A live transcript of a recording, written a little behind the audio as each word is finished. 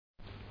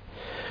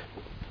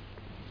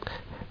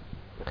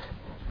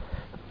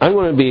I'm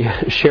going to be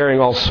sharing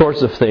all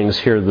sorts of things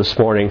here this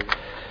morning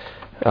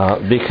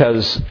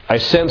because I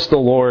sense the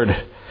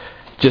Lord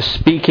just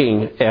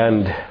speaking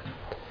and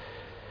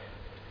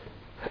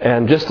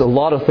just a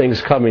lot of things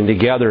coming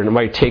together, and it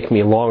might take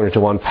me longer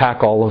to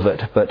unpack all of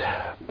it, but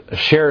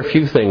share a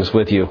few things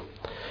with you.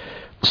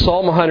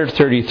 Psalm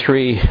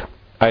 133,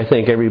 I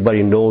think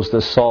everybody knows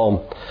this psalm,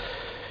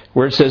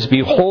 where it says,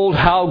 "Behold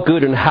how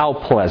good and how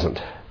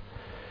pleasant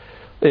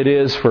it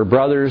is for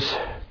brothers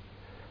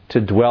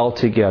to dwell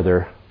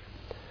together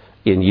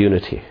in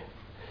unity.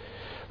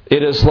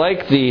 It is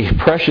like the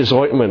precious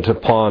ointment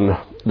upon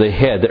the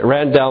head that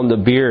ran down the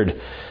beard,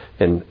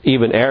 and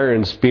even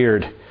Aaron's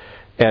beard,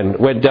 and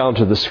went down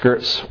to the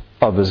skirts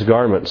of his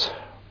garments.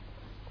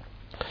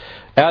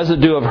 As the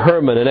dew of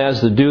Hermon, and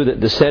as the dew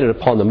that descended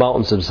upon the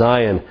mountains of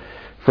Zion,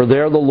 for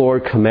there the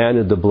Lord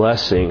commanded the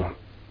blessing,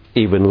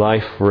 even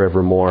life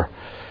forevermore."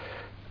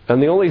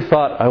 And the only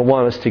thought I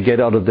want us to get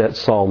out of that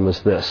psalm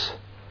is this: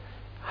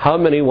 how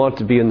many want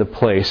to be in the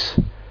place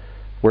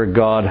where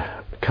God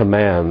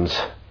commands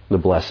the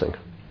blessing?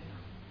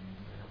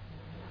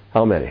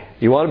 How many?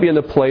 You want to be in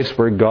the place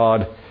where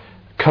God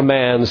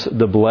commands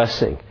the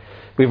blessing.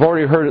 We've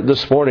already heard it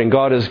this morning.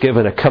 God has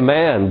given a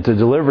command to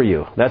deliver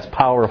you. That's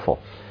powerful.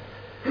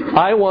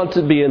 I want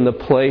to be in the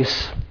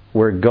place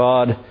where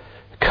God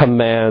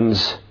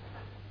commands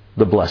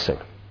the blessing.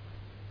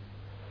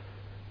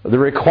 The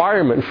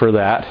requirement for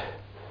that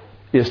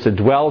is to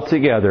dwell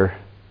together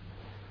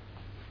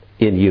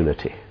in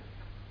unity.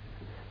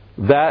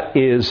 That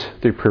is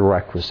the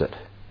prerequisite.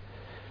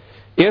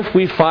 If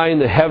we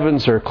find the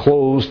heavens are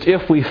closed,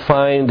 if we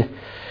find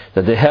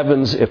that the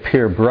heavens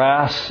appear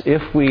brass,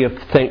 if we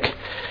think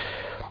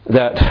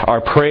that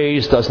our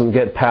praise doesn't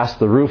get past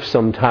the roof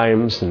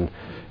sometimes, and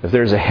if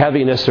there's a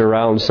heaviness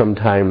around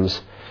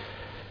sometimes,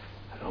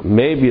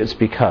 maybe it's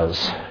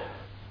because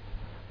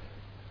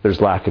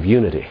there's lack of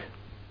unity.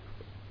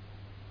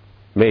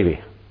 Maybe.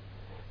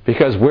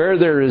 Because where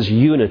there is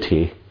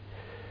unity,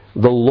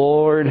 the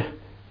Lord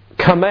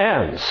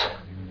commands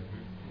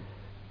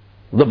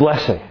the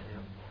blessing.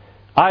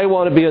 I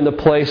want to be in the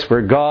place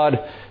where God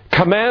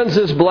commands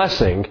His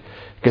blessing,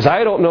 because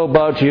I don't know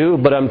about you,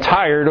 but I'm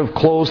tired of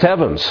closed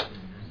heavens.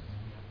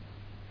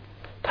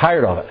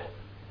 Tired of it.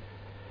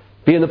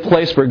 Be in the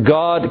place where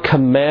God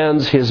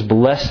commands His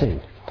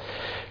blessing.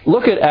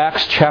 Look at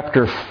Acts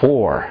chapter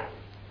 4,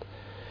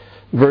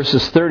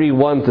 verses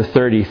 31 to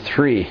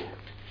 33.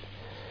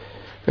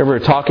 I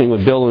remember talking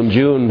with Bill and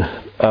June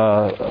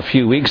a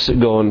few weeks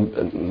ago,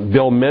 and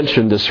Bill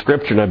mentioned this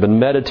scripture, and I've been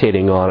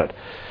meditating on it.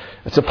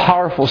 It's a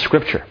powerful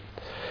scripture.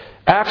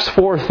 Acts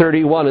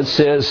 4:31, it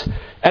says,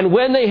 "And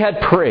when they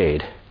had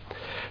prayed,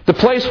 the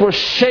place was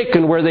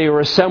shaken where they were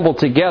assembled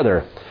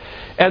together,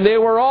 and they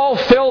were all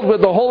filled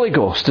with the Holy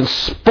Ghost, and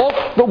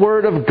spoke the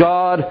word of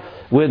God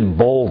with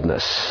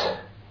boldness."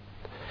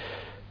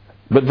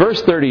 But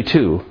verse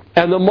 32,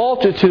 "And the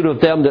multitude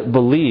of them that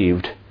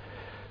believed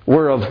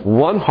were of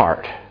one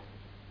heart,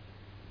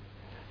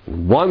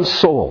 one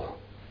soul.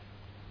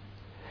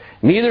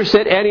 Neither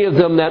said any of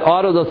them that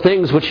aught of the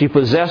things which he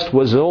possessed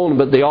was his own,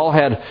 but they all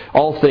had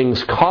all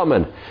things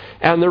common."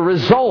 And the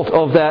result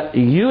of that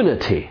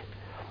unity,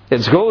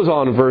 it goes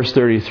on in verse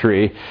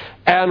 33,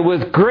 "And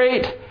with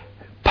great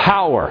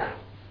power."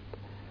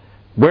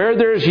 Where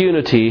there's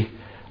unity,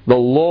 the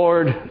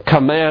Lord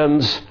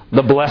commands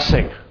the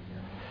blessing.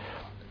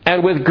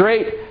 "And with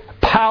great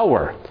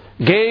power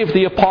gave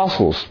the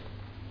apostles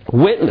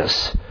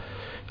witness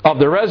of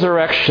the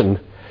resurrection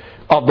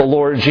of the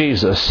Lord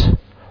Jesus,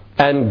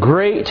 and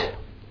great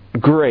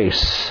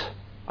grace."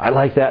 I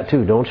like that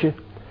too, don't you?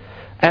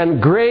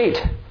 "And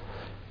great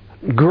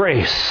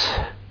grace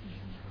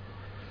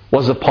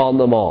was upon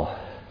them all."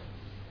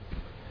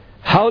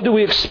 How do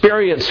we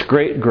experience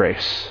great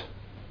grace?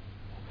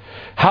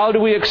 How do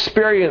we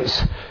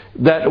experience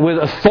that with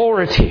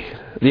authority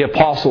the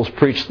apostles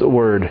preach the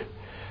word?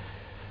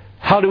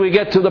 How do we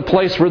get to the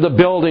place where the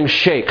building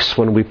shakes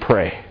when we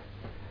pray?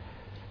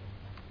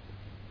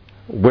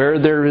 Where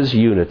there is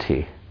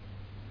unity,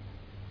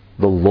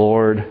 the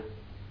Lord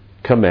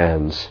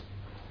commands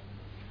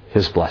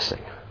His blessing.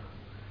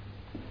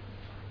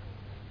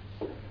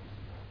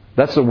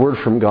 That's a word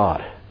from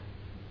God.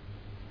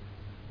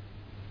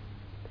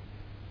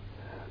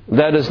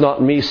 That is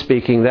not me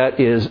speaking. That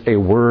is a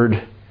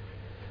word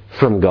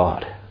from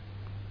God.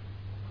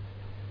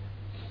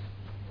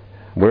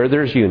 Where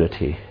there's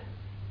unity,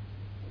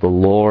 the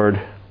Lord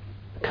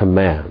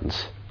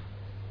commands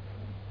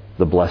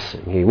the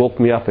blessing. He woke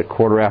me up at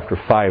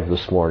 5:15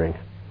 this morning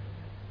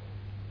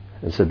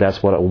and said,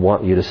 "That's what I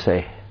want you to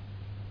say."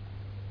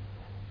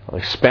 I'll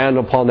expand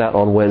upon that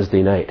on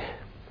Wednesday night.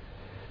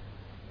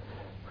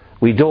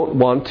 We don't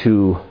want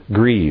to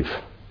grieve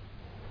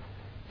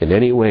in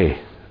any way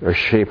or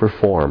shape or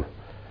form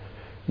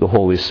the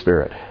Holy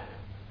Spirit.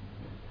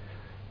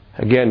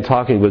 Again,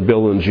 talking with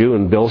Bill and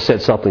June, Bill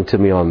said something to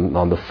me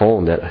on the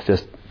phone that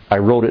I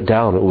wrote it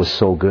down. It was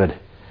so good.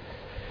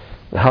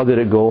 How did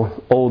it go?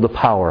 "Oh, the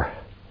power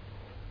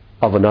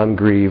of an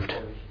ungrieved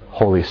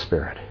Holy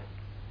Spirit."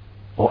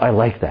 Oh, I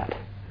like that.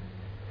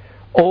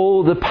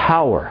 Oh, the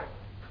power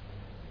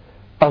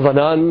of an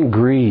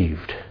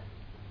ungrieved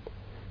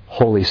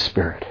Holy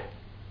Spirit.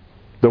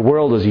 The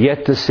world is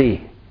yet to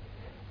see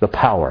the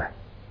power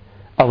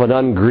of an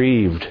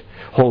ungrieved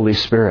Holy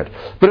Spirit.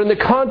 But in the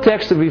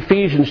context of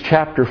Ephesians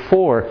chapter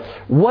 4,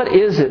 what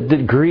is it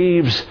that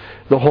grieves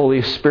the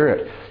Holy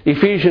Spirit?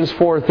 Ephesians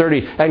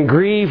 4:30, and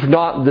grieve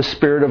not the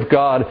Spirit of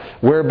God,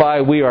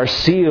 whereby we are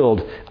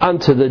sealed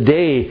unto the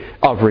day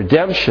of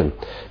redemption.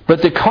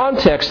 But the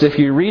context, if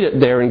you read it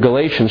there in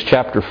Ephesians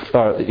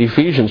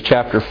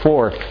chapter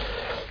 4,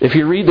 if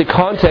you read the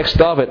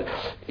context of it,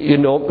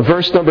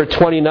 verse number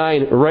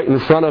 29 right in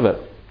front of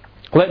it.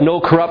 Let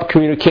no corrupt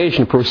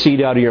communication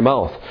proceed out of your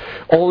mouth,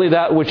 only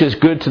that which is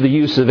good to the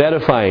use of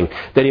edifying,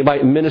 that he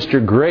might minister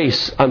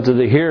grace unto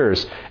the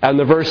hearers. And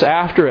the verse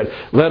after it,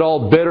 let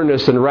all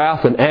bitterness and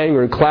wrath and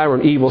anger and clamor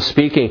and evil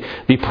speaking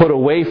be put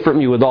away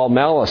from you with all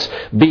malice.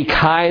 Be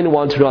kind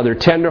one to another,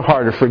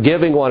 tenderhearted,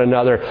 forgiving one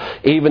another,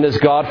 even as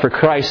God for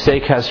Christ's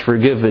sake has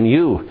forgiven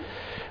you.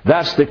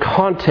 That's the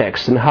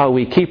context in how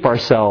we keep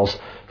ourselves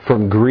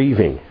from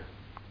grieving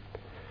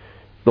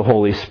the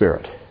Holy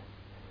Spirit.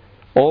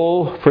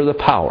 Oh, for the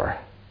power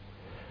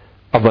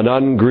of an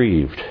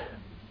ungrieved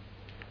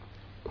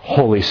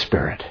Holy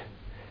Spirit.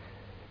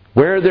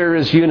 Where there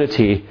is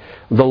unity,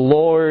 the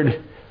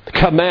Lord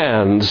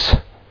commands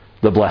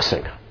the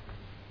blessing.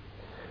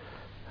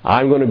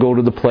 I'm going to go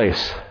to the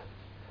place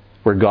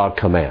where God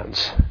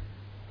commands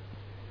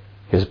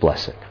His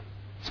blessing.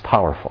 It's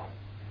powerful.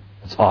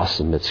 It's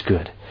awesome. It's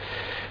good.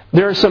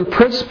 There are some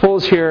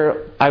principles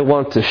here I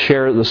want to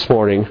share this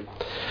morning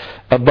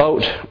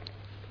about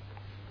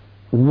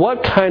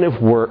what kind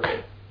of work,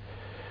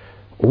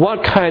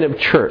 what kind of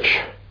church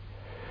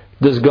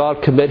does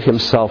God commit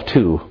Himself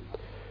to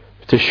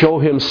show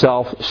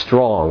Himself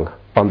strong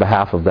on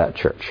behalf of that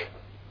church?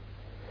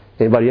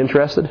 Anybody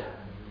interested?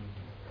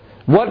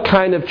 What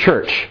kind of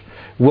church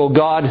will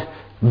God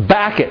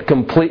back it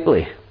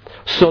completely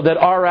so that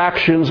our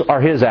actions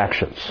are His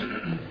actions?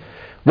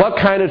 What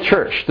kind of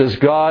church does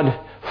God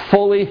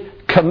fully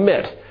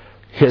commit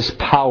His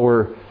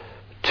power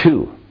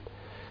to?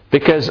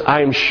 Because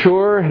I'm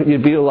sure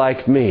you'd be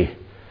like me.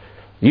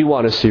 You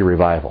want to see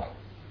revival.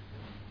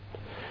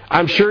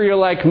 I'm sure you're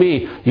like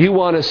me. You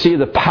want to see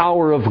the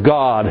power of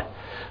God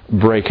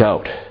break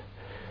out.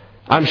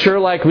 I'm sure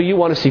like me, you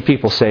want to see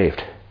people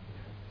saved.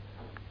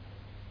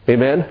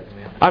 Amen?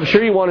 I'm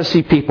sure you want to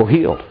see people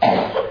healed.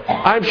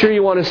 I'm sure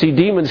you want to see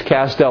demons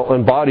cast out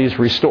and bodies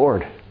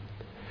restored.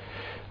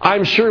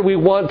 I'm sure we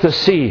want to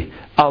see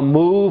a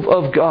move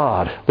of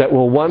God that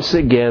will once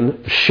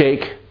again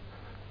shake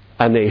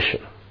a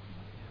nation.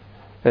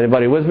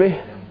 Anybody with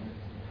me?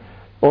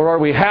 Or are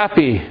we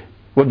happy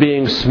with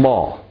being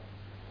small?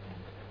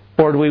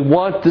 Or do we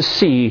want to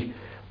see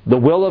the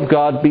will of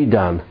God be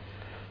done?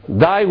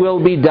 Thy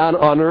will be done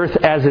on earth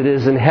as it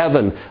is in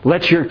heaven.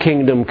 Let your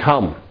kingdom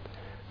come.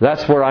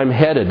 That's where I'm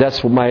headed.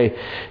 That's what my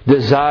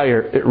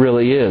desire it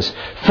really is.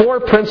 4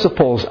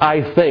 principles,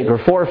 I think, or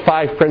 4 or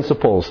 5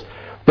 principles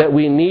that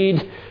we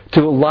need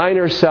to line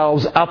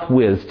ourselves up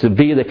with to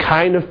be the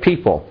kind of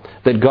people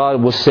that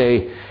God will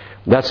say,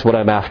 that's what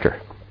I'm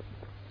after.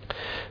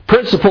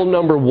 Principle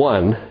number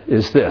 1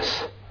 is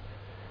this.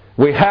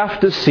 We have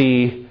to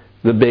see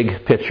the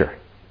big picture.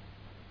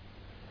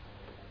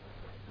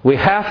 We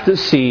have to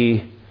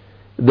see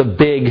the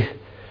big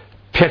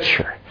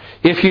picture.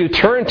 If you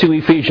turn to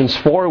Ephesians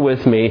 4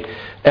 with me,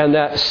 and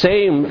that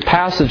same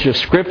passage of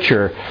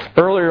Scripture,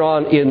 earlier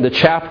on in the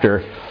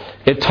chapter,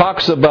 it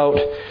talks about,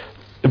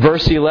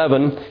 verse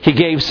 11, He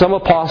gave some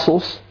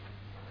apostles,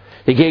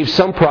 He gave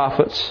some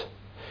prophets,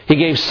 He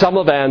gave some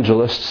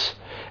evangelists,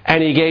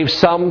 and He gave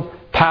some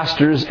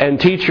pastors and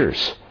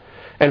teachers.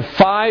 And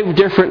 5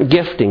 different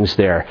giftings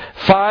there.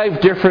 5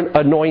 different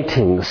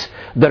anointings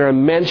that are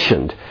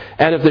mentioned.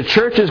 And if the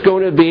church is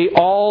going to be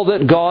all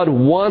that God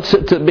wants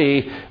it to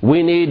be,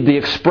 we need the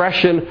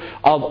expression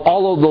of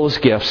all of those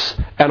gifts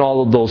and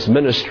all of those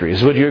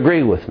ministries. Would you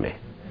agree with me?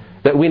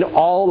 That we need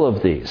all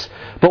of these.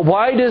 But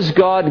why does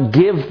God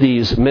give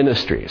these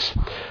ministries?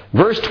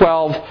 Verse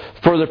 12,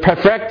 for the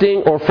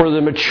perfecting or for the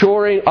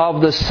maturing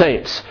of the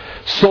saints,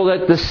 so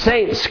that the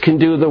saints can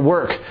do the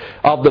work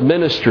of the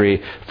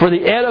ministry, for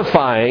the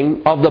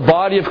edifying of the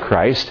body of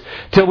Christ,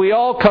 till we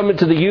all come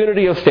into the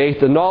unity of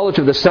faith, the knowledge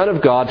of the Son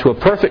of God, to a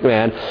perfect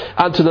man,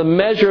 unto the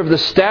measure of the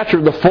stature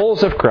of the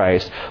fullness of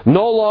Christ,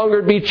 no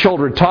longer be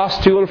children,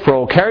 tossed to and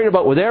fro, carried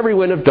about with every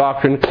wind of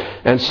doctrine,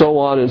 and so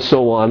on and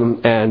so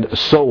on and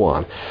so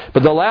on.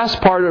 But the last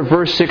part of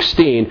verse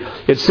 16,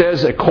 it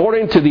says,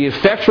 according to the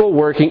effectual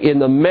working in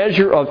the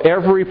measure of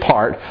every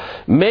part,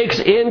 makes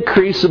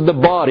increase of the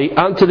body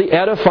unto the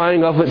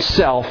edifying of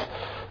itself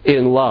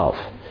in love.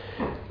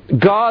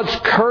 God's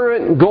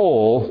current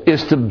goal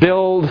is to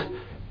build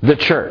the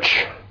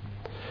church.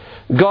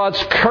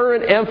 God's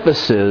current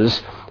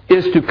emphasis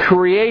is to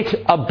create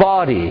a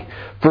body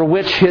for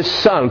which His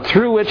Son,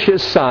 through which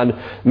His Son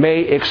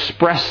may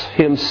express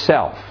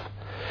Himself.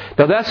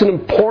 Now that's an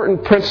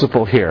important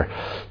principle here,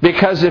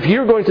 because if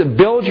you're going to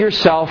build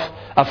yourself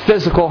a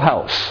physical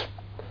house,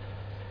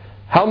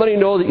 How many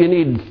know that you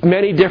need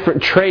many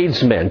different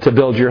tradesmen to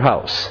build your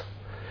house?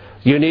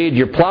 You need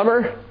your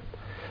plumber.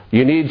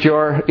 You need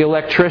your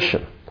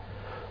electrician.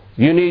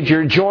 You need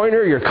your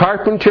joiner, your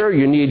carpenter.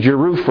 You need your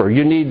roofer.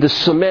 You need the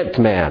cement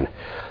man.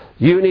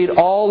 You need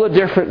all the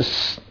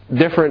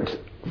different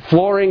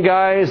flooring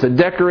guys, the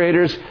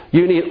decorators.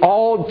 You need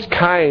all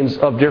kinds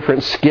of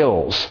different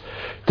skills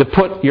to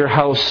put your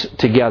house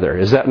together.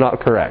 Is that not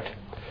correct?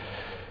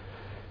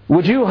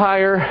 Would you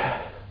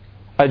hire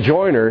a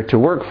joiner to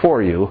work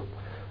for you,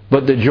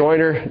 but the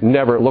joiner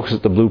never looks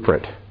at the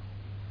blueprint?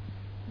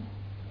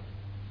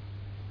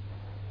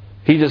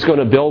 He's just going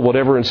to build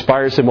whatever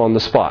inspires him on the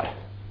spot.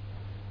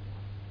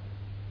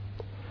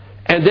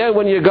 And then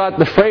when you got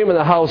the frame of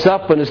the house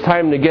up and it's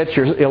time to get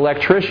your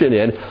electrician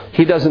in,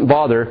 he doesn't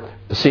bother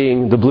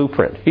seeing the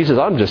blueprint. He says,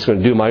 I'm just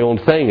going to do my own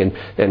thing,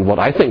 and what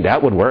I think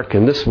that would work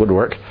and this would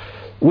work.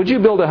 Would you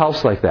build a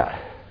house like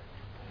that?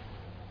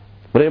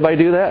 Would anybody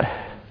do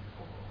that?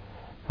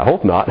 I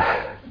hope not.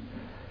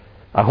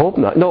 I hope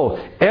not. No,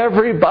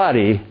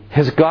 everybody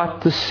has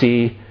got to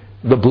see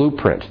the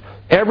blueprint.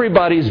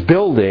 Everybody's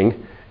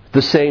building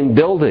the same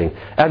building.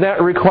 And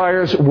that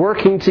requires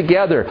working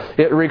together.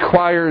 It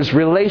requires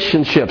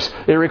relationships.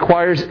 It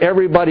requires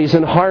everybody's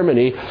in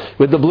harmony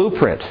with the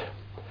blueprint.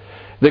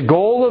 The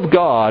goal of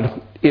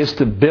God is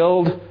to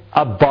build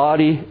a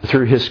body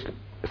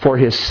for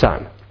His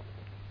Son.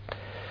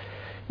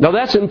 Now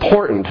that's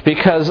important,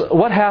 because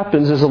what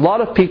happens is a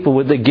lot of people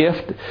with the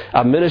gift,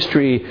 a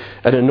ministry,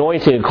 an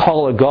anointing, a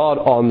call of God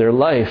on their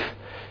life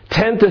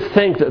tend to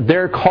think that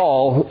their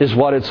call is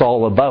what it's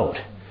all about.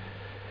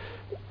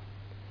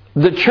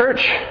 The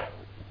church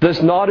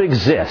does not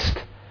exist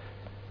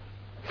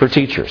for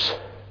teachers.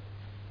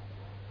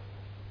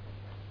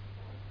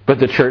 But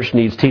the church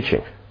needs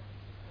teaching.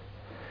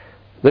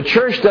 The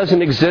church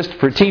doesn't exist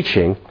for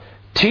teaching.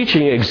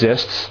 Teaching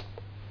exists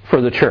for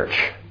the church.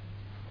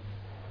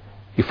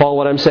 You follow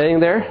what I'm saying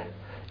there?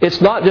 It's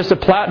not just a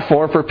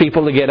platform for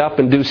people to get up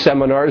and do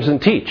seminars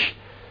and teach.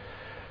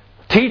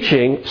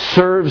 Teaching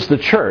serves the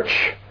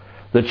church.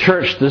 The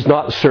church does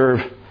not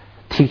serve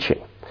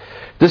teaching.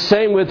 The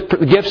same with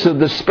the gifts of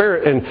the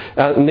Spirit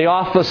and the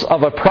office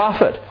of a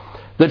prophet.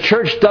 The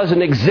church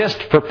doesn't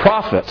exist for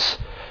prophets.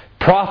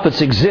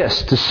 Prophets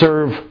exist to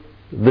serve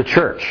the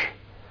church.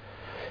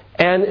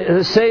 And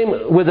the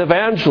same with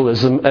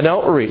evangelism and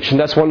outreach. And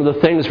that's one of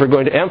the things we're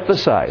going to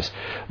emphasize.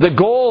 The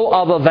goal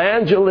of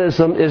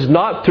evangelism is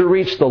not to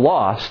reach the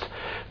lost.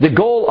 The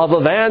goal of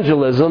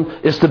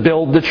evangelism is to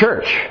build the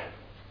church.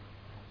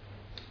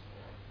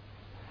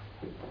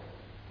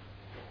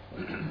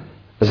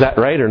 Is that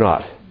right or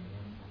not?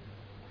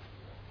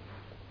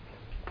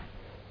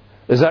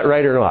 Is that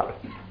right or not?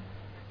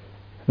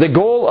 The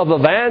goal of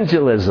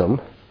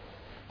evangelism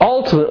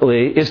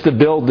ultimately is to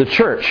build the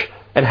church.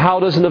 And how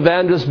does an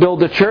evangelist build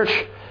the church?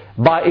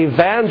 By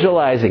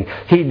evangelizing.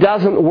 He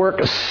doesn't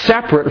work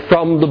separate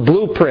from the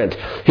blueprint.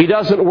 He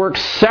doesn't work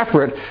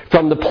separate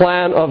from the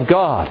plan of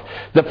God.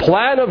 The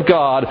plan of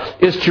God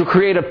is to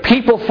create a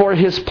people for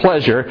His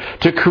pleasure,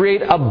 to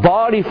create a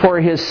body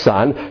for His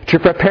Son, to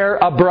prepare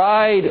a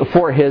bride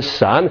for His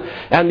Son.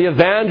 And the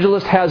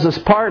evangelist has his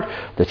part,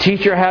 the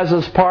teacher has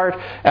his part,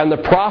 and the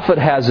prophet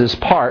has his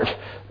part.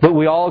 But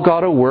we all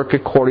got to work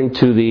according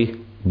to the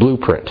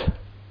blueprint.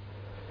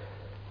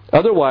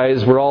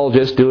 Otherwise, we're all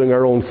just doing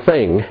our own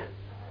thing,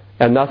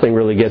 and nothing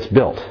really gets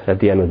built at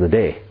the end of the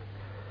day.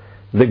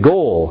 The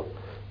goal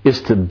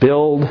is to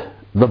build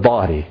the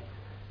body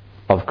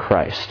of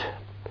Christ.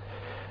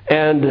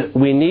 And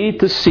we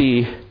need to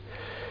see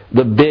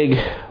the big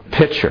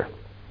picture.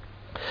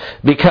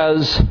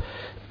 Because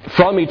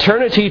from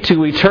eternity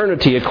to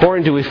eternity,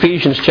 according to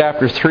Ephesians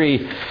chapter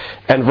 3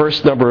 and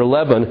verse number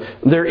 11,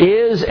 there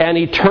is an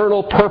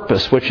eternal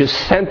purpose which is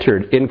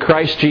centered in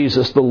Christ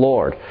Jesus the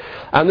Lord.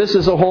 And this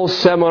is a whole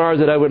seminar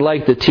that I would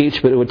like to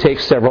teach, but it would take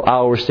several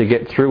hours to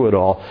get through it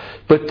all.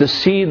 But to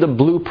see the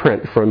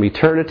blueprint from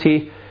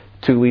eternity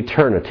to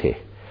eternity.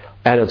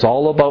 And it's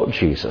all about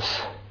Jesus.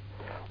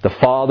 The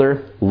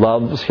Father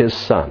loves His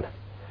Son.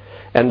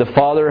 And the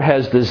Father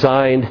has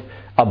designed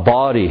a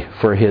body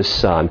for His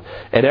Son.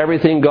 And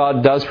everything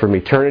God does from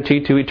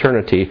eternity to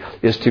eternity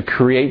is to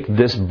create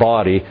this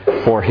body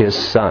for His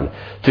Son.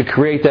 To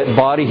create that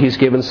body, He's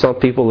given some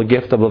people the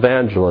gift of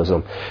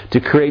evangelism.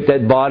 To create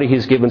that body,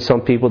 He's given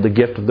some people the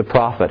gift of the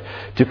prophet.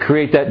 To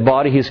create that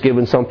body, He's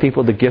given some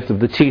people the gift of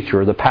the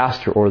teacher or the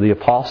pastor or the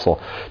apostle.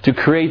 To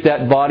create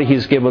that body,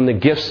 He's given the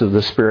gifts of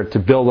the Spirit to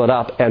build it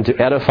up and to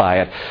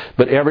edify it.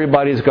 But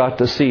everybody's got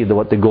to see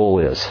what the goal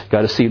is.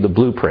 Got to see the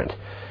blueprint.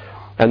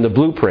 And the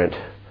blueprint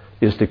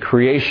is the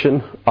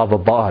creation of a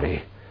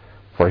body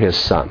for His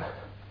Son.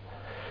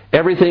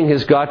 Everything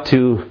has got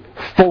to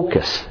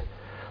focus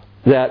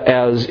that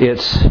as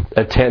its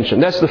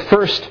attention. That's the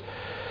first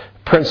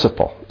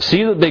principle.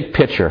 See the big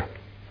picture.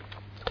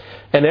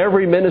 And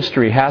every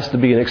ministry has to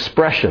be an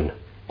expression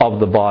of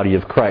the body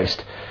of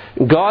Christ.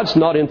 God's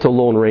not into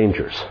lone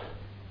rangers.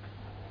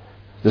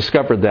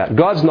 Discovered that.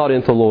 God's not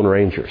into lone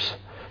rangers.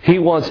 He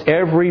wants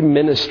every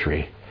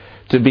ministry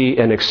to be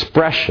an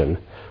expression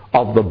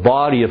of the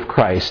body of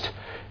Christ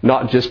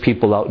not just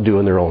people out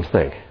doing their own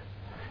thing.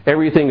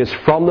 Everything is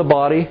from the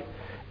body,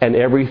 and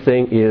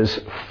everything is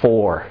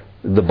for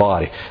the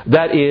body.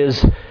 That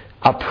is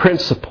a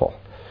principle.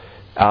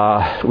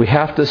 We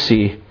have to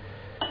see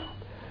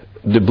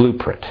the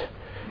blueprint.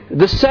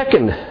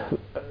 The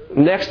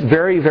next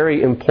very,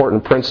 very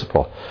important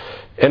principle.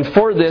 And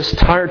for this,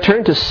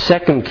 turn to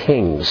 2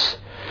 Kings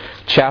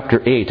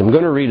chapter 8. I'm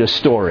going to read a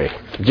story,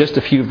 just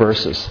a few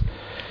verses.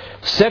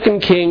 2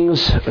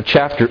 Kings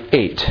chapter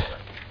 8,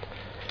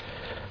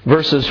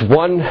 verses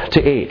 1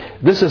 to 8.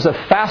 This is a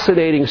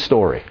fascinating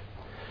story.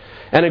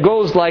 And it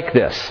goes like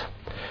this.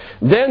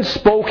 Then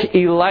spoke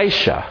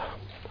Elisha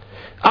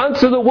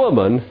unto the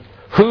woman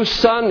whose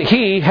son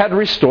he had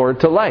restored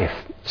to life,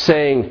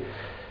 saying,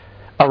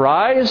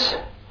 Arise,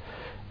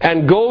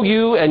 and go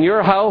you and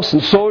your house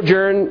and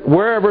sojourn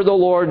wherever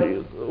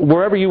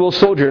you will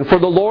sojourn, for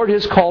the Lord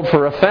is called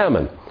for a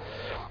famine,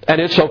 and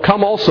it shall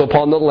come also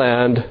upon the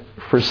land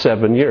for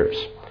 7 years.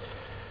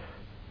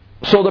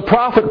 So the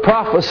prophet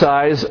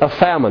prophesies a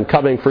famine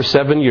coming for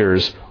 7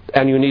 years,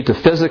 and you need to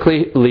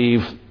physically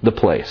leave the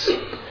place.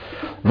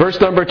 Verse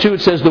number 2,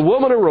 it says, The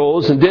woman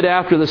arose and did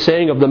after the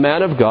saying of the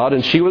man of God,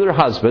 and she with her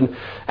husband,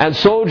 and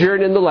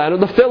sojourned in the land of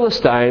the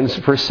Philistines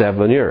for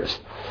 7 years.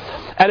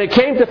 And it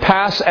came to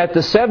pass at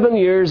the 7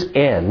 years'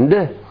 end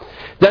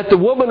that the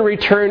woman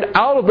returned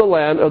out of the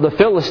land of the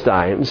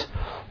Philistines,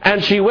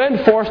 and she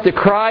went forth to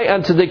cry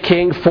unto the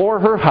king for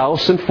her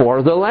house and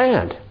for the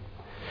land.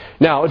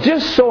 Now, it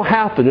just so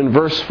happened in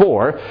verse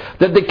 4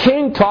 that the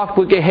king talked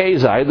with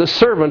Gehazi, the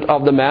servant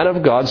of the man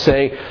of God,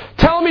 saying,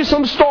 Tell me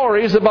some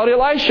stories about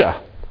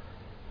Elisha.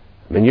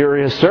 I mean, you're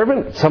his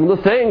servant, some of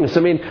the things.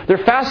 I mean, they're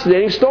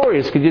fascinating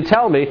stories. Could you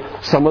tell me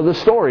some of the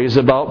stories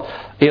about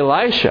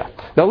Elisha?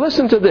 Now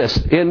listen to this.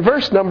 In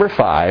verse number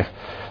 5,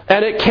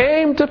 And it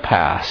came to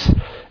pass,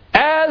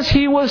 as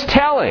he was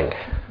telling,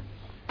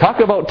 talk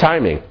about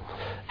timing,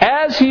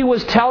 as he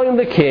was telling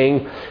the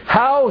king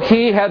how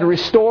he had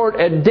restored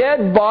a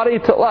dead body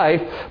to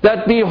life,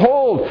 that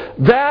behold,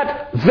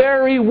 that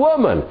very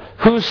woman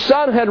whose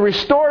son had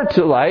restored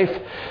to life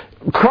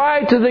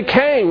cried to the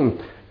king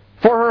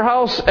for her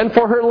house and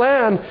for her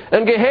land.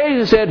 And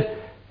Gehazi said,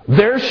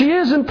 There she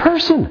is in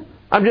person.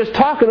 I'm just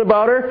talking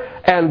about her,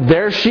 and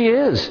there she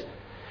is.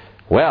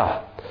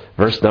 Well,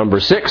 verse number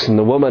 6, and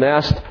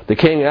the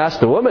king asked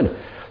the woman,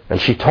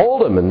 and she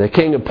told him, and the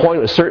king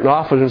appointed a certain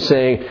officer,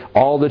 saying,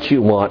 All that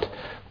you want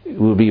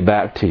will be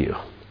back to you.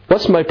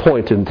 What's my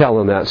point in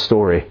telling that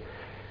story?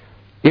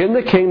 In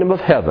the kingdom of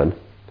heaven,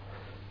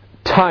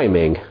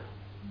 timing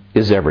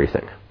is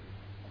everything.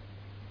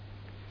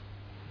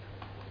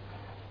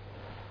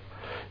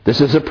 This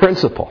is a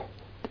principle.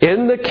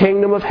 In the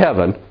kingdom of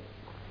heaven,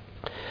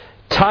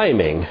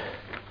 timing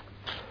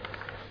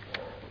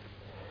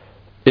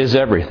is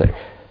everything.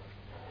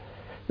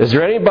 Is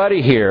there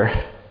anybody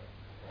here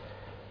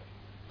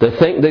that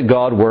think that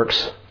God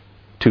works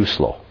too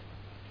slow?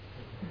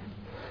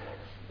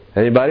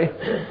 Anybody?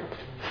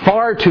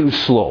 Far too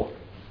slow.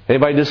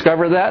 Anybody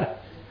discover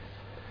that?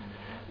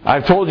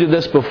 I've told you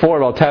this before,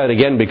 and I'll tell it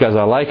again because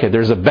I like it.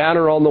 There's a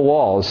banner on the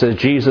wall that says,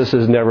 Jesus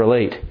is never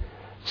late.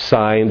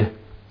 Signed,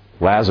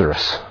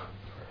 Lazarus.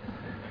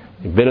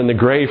 He'd been in the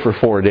grave for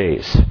 4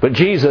 days. But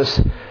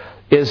Jesus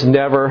is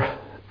never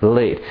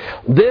late.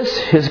 This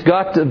has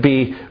got to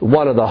be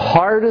one of the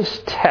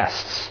hardest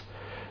tests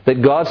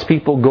that God's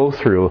people go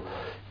through,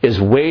 is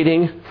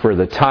waiting for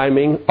the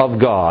timing of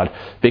God,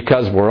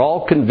 because we're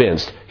all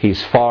convinced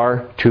He's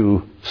far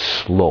too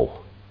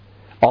slow.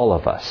 All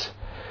of us.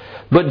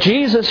 But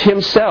Jesus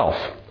Himself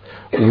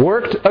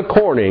worked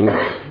according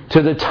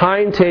to the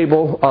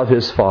timetable of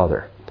His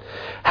Father.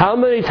 How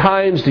many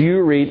times do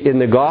you read in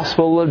the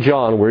Gospel of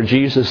John where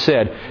Jesus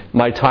said,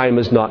 My time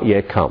has not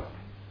yet come?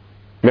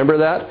 Remember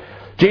that?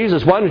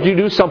 Jesus, why don't you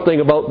do something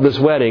about this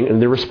wedding?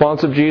 And the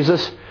response of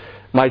Jesus,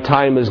 My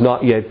time has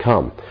not yet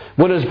come.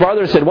 When his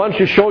brother said, Why don't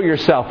you show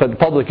yourself at the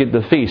public at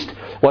the feast?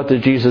 What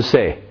did Jesus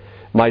say?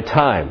 My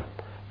time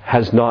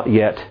has not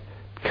yet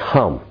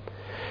come.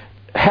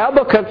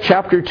 Habakkuk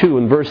chapter 2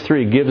 and verse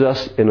 3 gives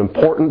us an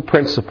important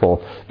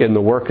principle in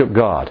the work of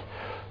God.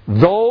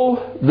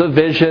 Though the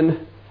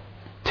vision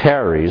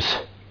tarries,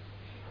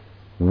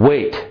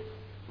 wait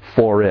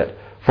for it,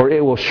 for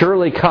it will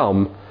surely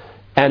come,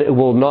 and it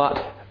will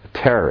not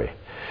tarry.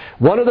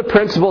 One of the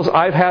principles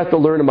I've had to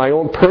learn in my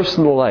own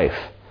personal life,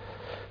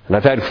 and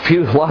I've had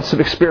lots of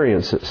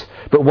experiences,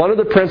 but one of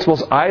the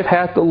principles I've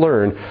had to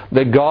learn,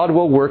 that God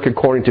will work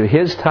according to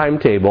His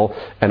timetable,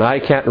 and I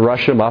can't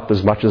rush Him up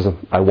as much as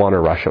I want to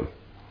rush Him.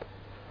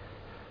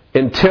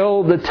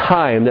 Until the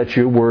time that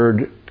your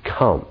word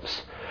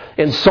comes.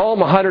 In Psalm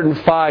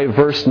 105,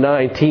 verse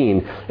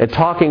 19, and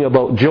talking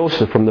about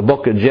Joseph from the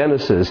book of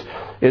Genesis,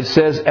 it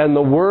says, And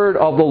the word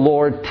of the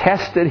Lord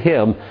tested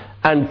him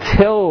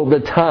until the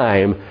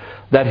time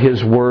that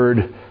His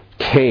word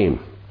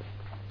came.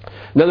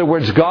 In other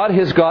words, God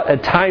has got a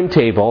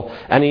timetable,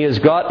 and He has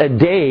got a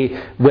day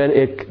when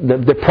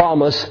the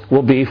promise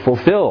will be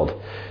fulfilled.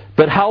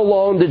 But how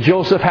long did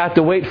Joseph have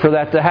to wait for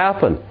that to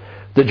happen?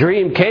 The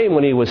dream came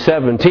when he was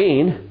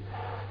 17.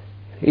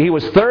 He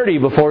was 30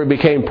 before he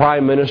became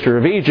prime minister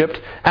of Egypt,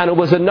 and it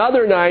was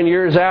another 9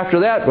 years after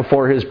that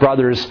before his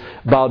brothers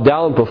bowed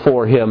down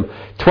before him.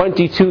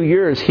 22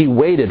 years he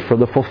waited for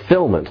the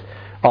fulfillment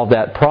of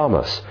that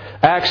promise.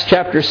 Acts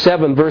chapter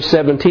 7, verse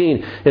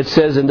 17, it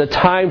says, "And the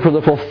time for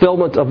the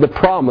fulfillment of the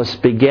promise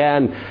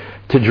began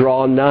to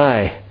draw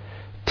nigh."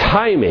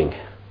 Timing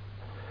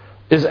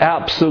is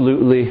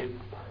absolutely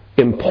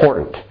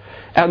important.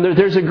 And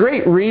there's a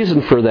great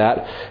reason for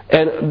that.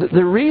 And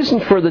the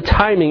reason for the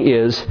timing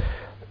is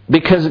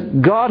because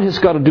God has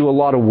got to do a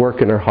lot of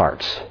work in our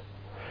hearts.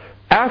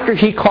 After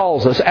He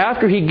calls us,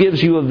 after He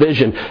gives you a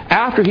vision,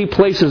 after He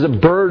places a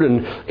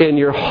burden in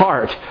your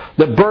heart,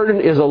 the burden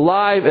is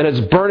alive and it's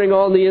burning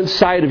on the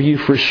inside of you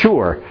for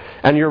sure.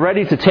 And you're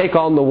ready to take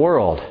on the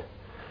world.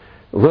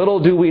 Little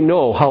do we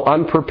know how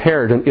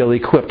unprepared and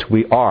ill-equipped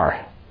we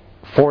are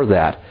for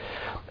that.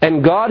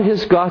 And God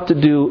has got to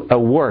do a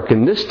work,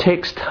 and this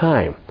takes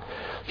time.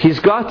 He's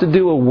got to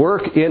do a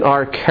work in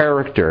our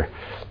character,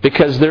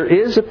 because there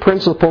is a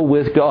principle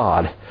with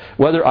God.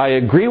 Whether I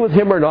agree with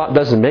Him or not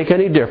doesn't make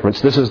any difference.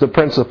 This is the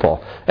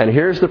principle. And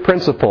here's the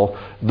principle.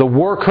 The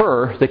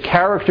worker, the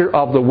character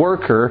of the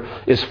worker,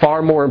 is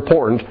far more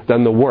important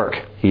than the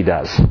work he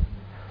does.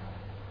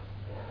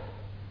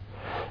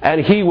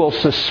 And He will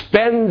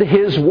suspend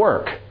His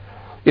work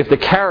if the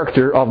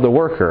character of the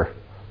worker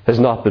has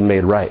not been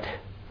made right.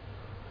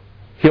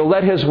 He'll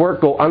let His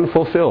work go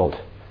unfulfilled.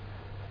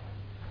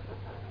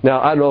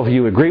 Now, I don't know if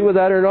you agree with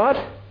that or not.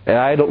 And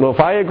I don't know if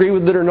I agree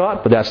with it or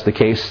not, but that's the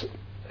case.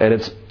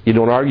 And you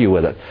don't argue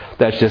with it.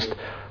 That's just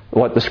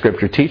what the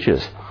Scripture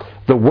teaches.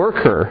 The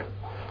worker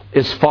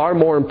is far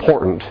more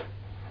important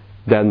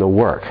than the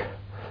work.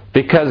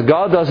 Because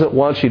God doesn't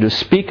want you to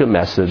speak a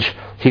message.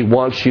 He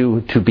wants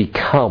you to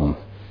become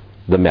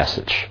the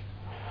message.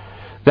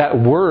 That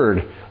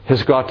word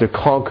has got to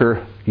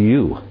conquer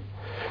you.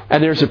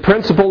 And there's a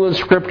principle in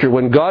Scripture.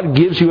 When God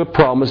gives you a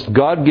promise,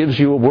 God gives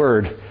you a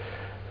word,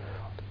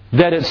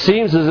 that it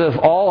seems as if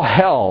all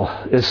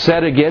hell is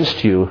set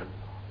against you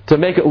to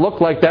make it look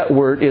like that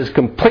word is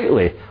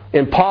completely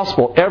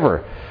impossible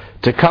ever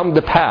to come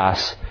to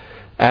pass.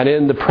 And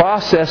in the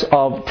process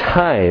of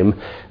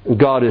time,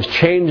 God is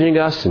changing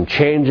us and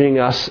changing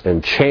us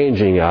and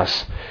changing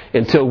us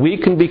until we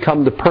can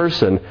become the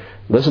person,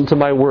 listen to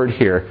my word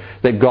here,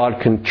 that God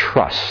can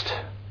trust.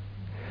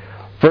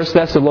 1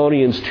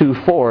 Thessalonians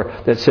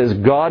 2:4 that says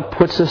God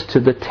puts us to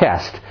the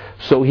test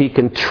so He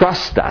can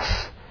trust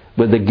us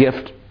with the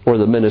gift or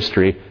the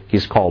ministry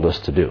He's called us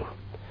to do.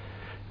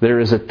 There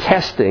is a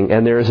testing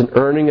and there is an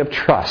earning of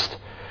trust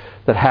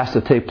that has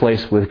to take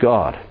place with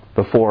God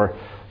before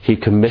He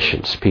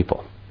commissions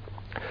people.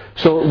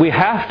 So we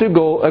have to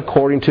go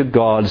according to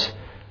God's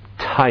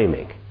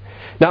timing.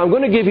 Now I'm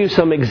going to give you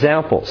some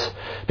examples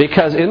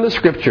because in the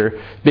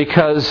Scripture,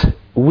 because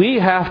we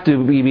have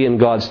to be in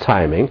God's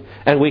timing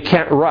and we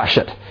can't rush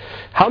it.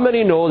 How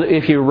many know that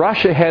if you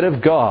rush ahead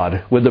of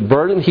God with the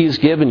burden He's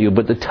given you,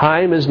 but the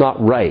time is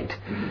not right,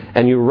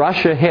 and you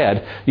rush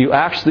ahead, you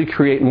actually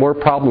create more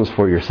problems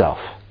for yourself?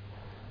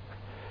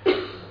 Is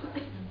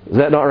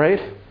that not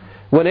right?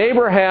 When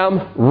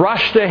Abraham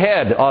rushed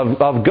ahead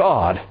of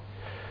God,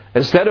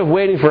 instead of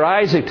waiting for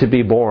Isaac to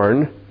be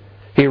born,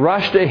 he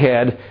rushed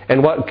ahead,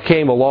 and what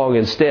came along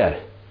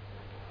instead?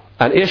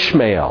 An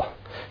Ishmael.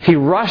 He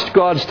rushed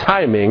God's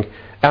timing,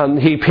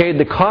 and he paid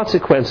the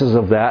consequences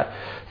of that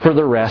for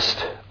the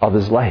rest of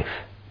his life.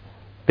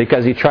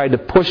 Because he tried to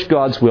push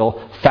God's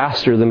will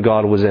faster than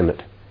God was in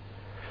it.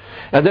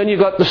 And then you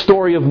got the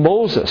story of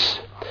Moses.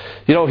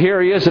 You know,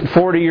 here he is at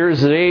 40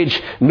 years of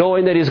age,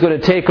 knowing that he's going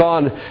to take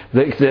on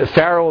the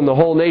Pharaoh and the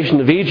whole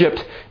nation of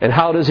Egypt. And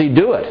how does he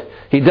do it?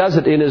 He does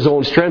it in his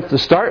own strength to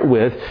start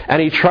with,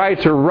 and he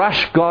tried to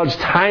rush God's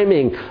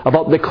timing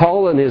about the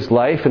call in his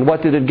life, and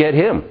what did it get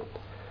him?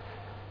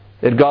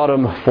 It got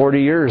him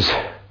 40 years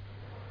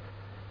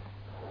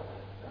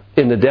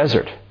in the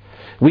desert.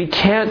 We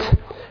can't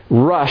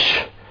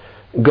rush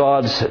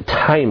God's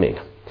timing.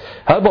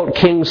 How about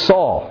King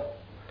Saul?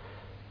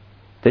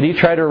 Did he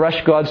try to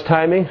rush God's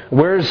timing?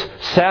 Where's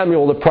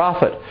Samuel the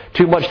prophet?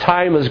 Too much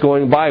time is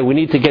going by. We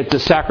need to get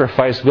this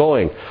sacrifice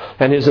going.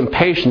 And his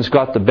impatience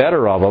got the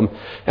better of him.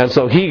 And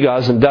so he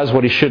goes and does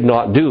what he should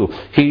not do.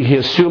 He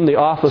assumed the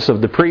office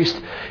of the priest,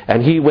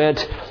 and he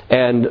went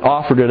and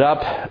offered it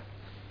up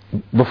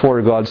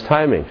before God's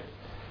timing.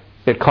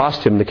 It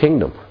cost him the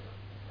kingdom.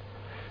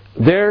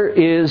 There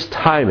is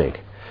timing.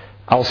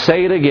 I'll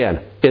say it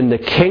again. In the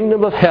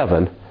kingdom of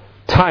heaven,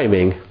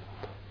 timing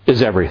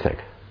is everything.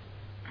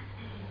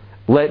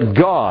 Let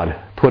God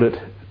put it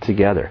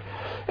together.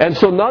 And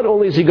so not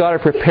only has He got to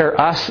prepare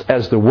us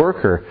as the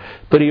worker,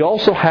 but He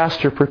also has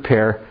to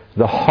prepare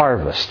the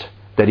harvest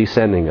that He's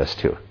sending us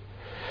to.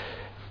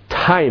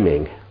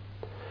 Timing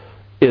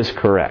is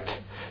correct.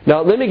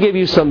 Now let me give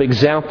you some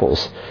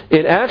examples.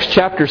 In Acts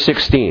chapter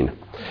 16,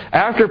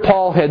 after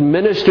Paul had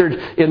ministered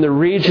in the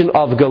region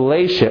of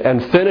Galatia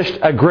and finished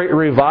a great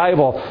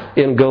revival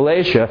in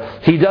Galatia,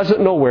 he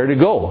doesn't know where to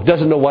go,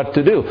 doesn't know what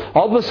to do.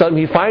 All of a sudden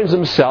he finds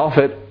himself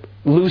at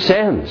loose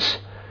ends.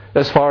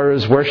 as far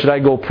as where should I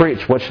go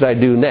preach? What should I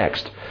do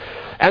next?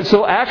 And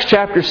so Acts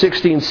chapter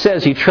 16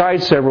 says he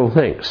tried several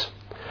things.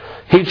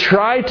 He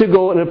tried to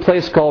go in a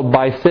place called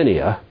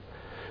Bithynia,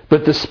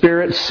 but the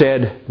Spirit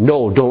said,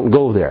 no, don't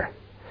go there.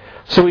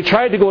 So he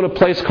tried to go in a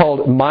place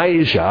called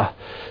Mysia,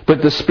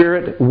 but the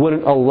Spirit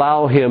wouldn't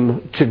allow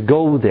him to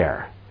go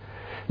there.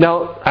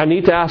 Now, I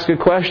need to ask a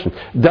question.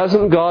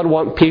 Doesn't God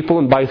want people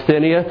in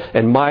Bithynia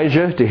and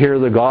Mysia to hear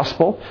the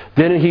gospel?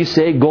 Didn't He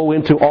say, go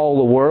into all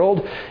the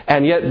world?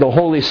 And yet the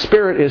Holy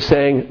Spirit is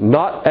saying,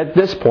 not at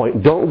this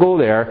point. Don't go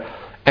there,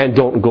 and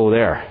don't go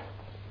there.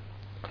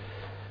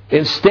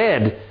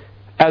 Instead,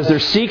 as they're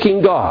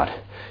seeking God,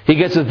 he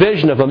gets a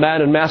vision of a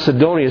man in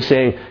Macedonia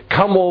saying,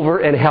 come over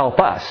and help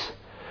us.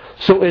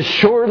 So it's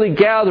surely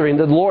gathering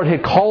that the Lord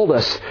had called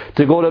us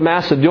to go to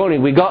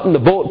Macedonia. We got in the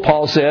boat,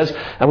 Paul says,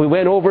 and we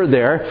went over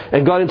there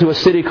and got into a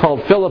city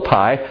called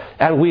Philippi,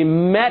 and we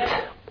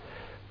met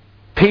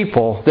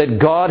people that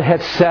God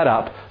had set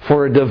up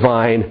for a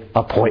divine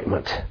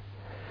appointment.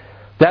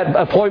 That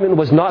appointment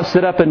was not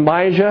set up in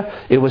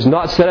Mysia. It was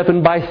not set up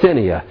in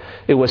Bithynia.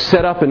 It was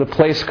set up in a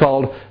place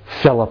called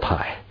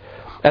Philippi.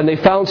 And they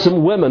found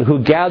some women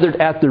who gathered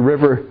at the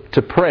river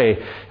to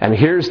pray. And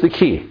here's the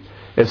key.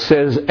 It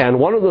says, and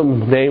one of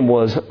them name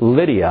was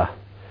Lydia,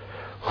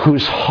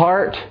 whose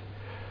heart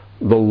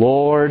the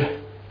Lord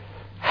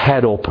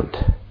had opened.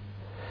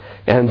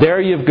 And there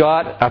you've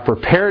got a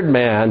prepared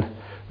man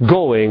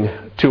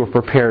going to a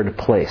prepared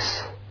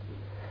place.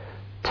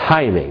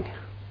 Timing.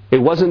 It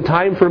wasn't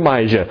time for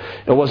Mysia.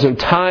 It wasn't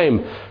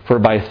time for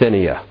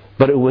Bithynia.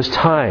 But it was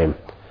time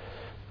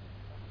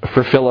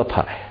for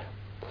Philippi.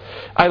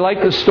 I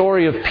like the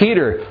story of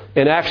Peter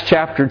in Acts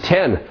chapter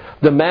 10.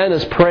 The man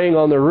is praying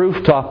on the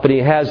rooftop, but he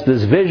has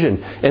this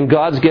vision, and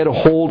God's get a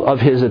hold of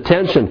his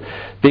attention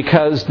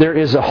because there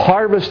is a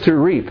harvest to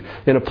reap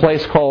in a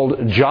place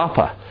called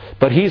Joppa.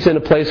 But he's in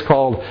a place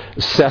called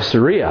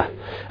Caesarea.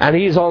 And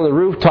he's on the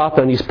rooftop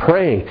and he's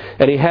praying.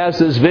 And he has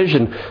this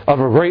vision of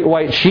a great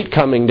white sheet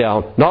coming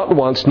down. Not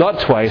once,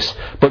 not twice,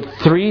 but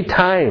 3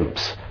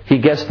 times. He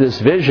gets this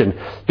vision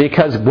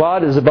because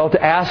God is about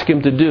to ask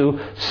him to do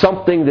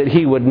something that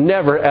he would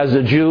never, as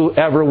a Jew,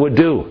 ever would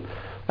do.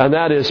 And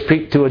that is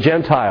speak to a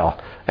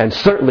Gentile and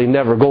certainly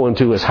never go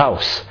into his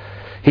house.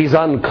 He's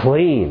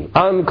unclean,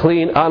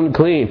 unclean,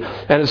 unclean.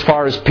 And as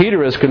far as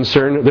Peter is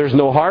concerned, there's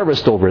no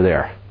harvest over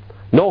there.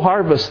 No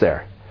harvest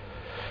there.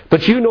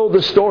 But you know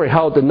the story,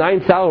 how at the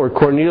 9th hour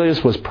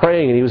Cornelius was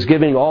praying and he was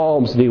giving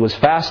alms and he was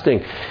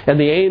fasting. And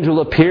the angel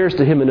appears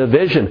to him in a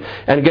vision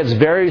and gets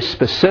very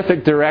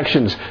specific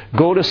directions.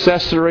 Go to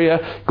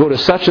Caesarea, go to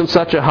such and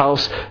such a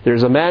house.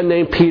 There's a man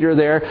named Peter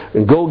there,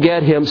 and go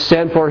get him,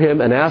 send for him,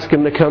 and ask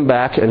him to come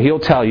back, and he'll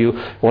tell you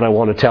what I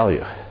want to tell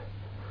you.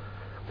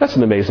 That's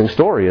an amazing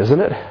story, isn't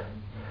it?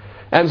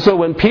 And so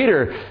when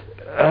Peter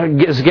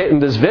is getting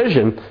this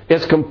vision,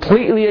 it's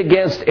completely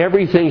against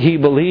everything he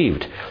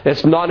believed.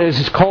 It's not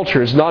his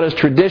culture, it's not his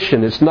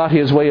tradition, it's not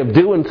his way of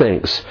doing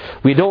things.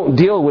 We don't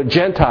deal with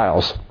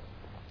Gentiles.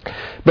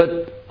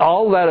 But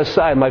all that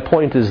aside, my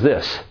point is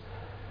this.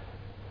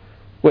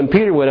 When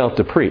Peter went out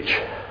to preach,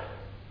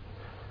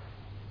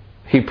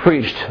 he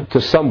preached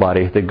to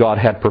somebody that God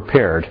had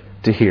prepared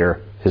to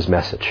hear his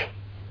message.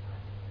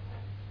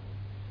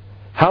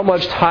 How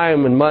much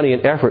time and money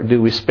and effort do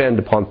we spend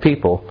upon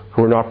people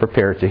who are not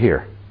prepared to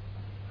hear?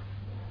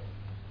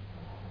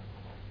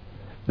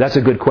 That's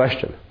a good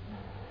question.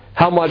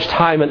 How much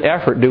time and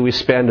effort do we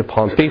spend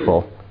upon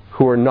people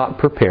who are not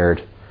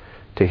prepared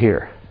to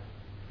hear?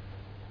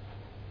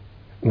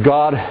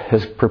 God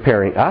is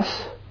preparing us,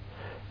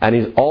 and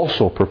He's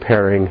also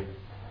preparing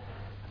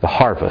the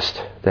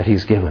harvest that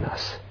He's given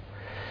us.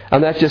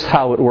 And that's just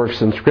how it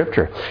works in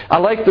Scripture. I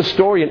like the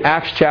story in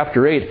Acts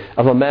chapter 8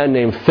 of a man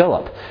named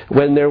Philip.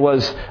 When there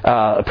was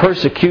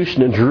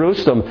persecution in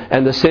Jerusalem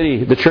and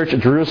the church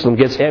of Jerusalem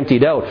gets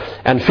emptied out.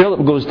 And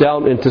Philip goes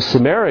down into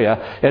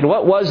Samaria. And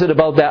what was it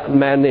about that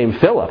man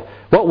named Philip?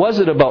 What was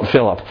it about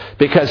Philip?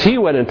 Because he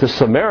went into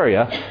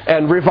Samaria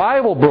and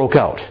revival broke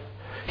out.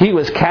 He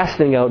was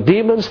casting out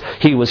demons.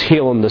 He was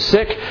healing the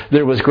sick.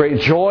 There was great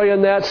joy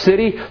in that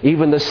city.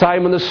 Even the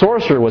Simon the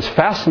sorcerer was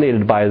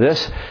fascinated by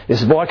this. He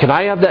said, boy, can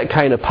I have that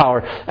kind of power?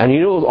 And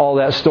you know all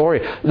that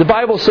story. The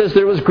Bible says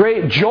there was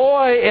great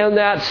joy in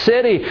that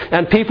city.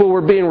 And people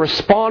were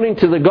responding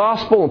to the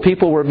gospel. And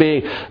people were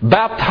being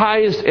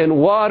baptized in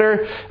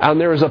water. And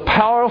there was a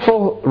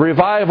powerful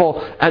revival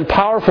and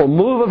powerful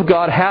move of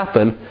God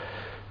happen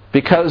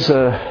because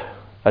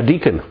a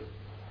deacon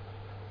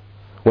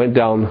went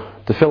down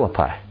to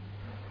Philippi.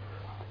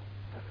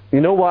 You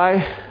know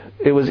why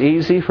it was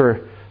easy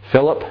for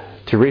Philip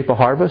to reap a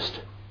harvest?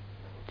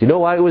 Do you know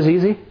why it was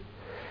easy?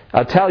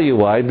 I'll tell you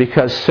why.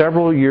 Because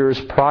several years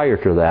prior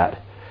to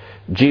that,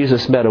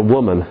 Jesus met a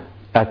woman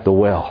at the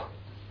well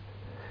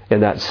in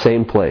that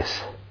same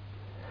place.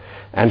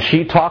 And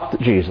she talked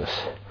to Jesus.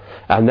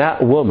 And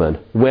that woman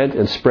went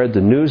and spread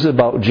the news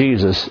about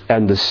Jesus,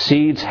 and the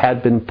seeds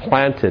had been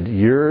planted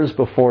years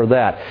before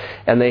that.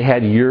 And they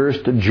had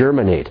years to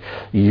germinate,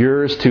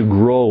 years to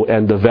grow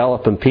and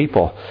develop in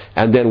people.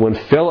 And then when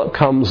Philip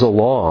comes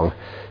along,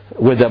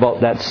 with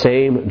about that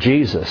same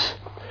Jesus,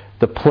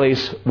 the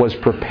place was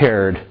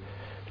prepared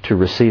to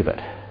receive it.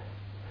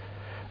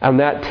 And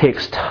that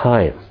takes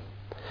time.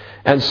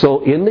 And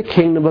so in the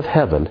kingdom of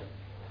heaven,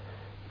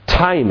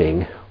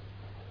 timing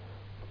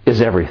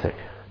is everything.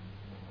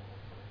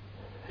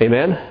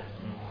 Amen?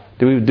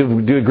 Do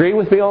you agree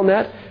with me on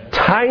that?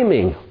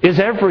 Timing is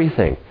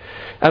everything.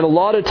 And a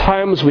lot of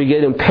times we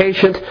get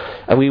impatient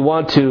and we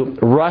want to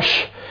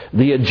rush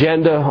the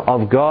agenda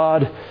of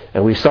God,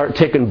 and we start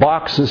ticking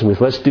boxes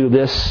and let's do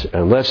this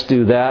and let's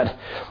do that.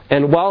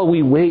 And while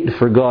we wait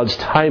for God's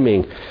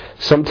timing,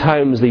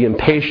 sometimes the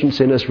impatience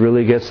in us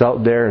really gets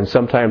out there, and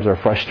sometimes our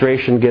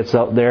frustration gets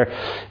out there,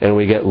 and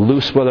we get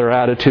loose with our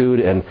attitude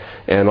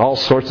and all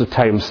sorts of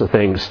types of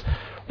things.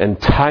 And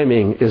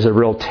timing is a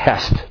real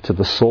test to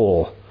the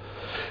soul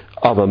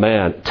of a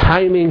man.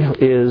 Timing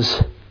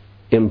is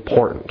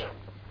important.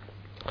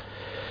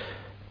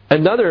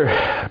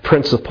 Another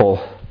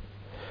principle,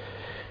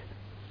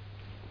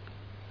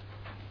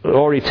 I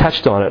already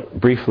touched on it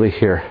briefly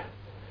here,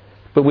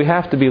 but we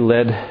have to be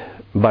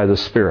led by the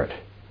Spirit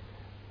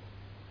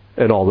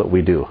in all that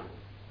we do.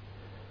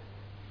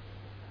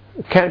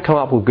 We can't come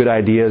up with good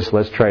ideas,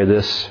 let's try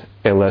this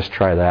and let's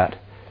try that.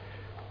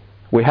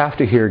 We have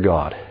to hear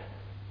God.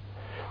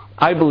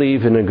 I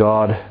believe in a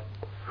God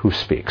who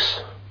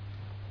speaks.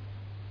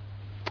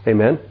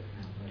 Amen?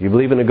 Do you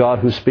believe in a God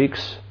who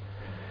speaks?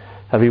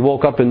 Have you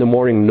woke up in the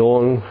morning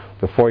knowing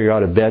before you're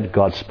out of bed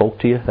God spoke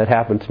to you? That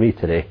happened to me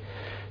today.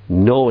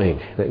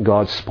 Knowing that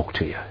God spoke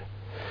to you.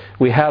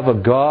 We have a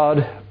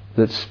God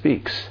that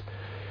speaks.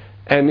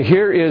 And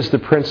here is the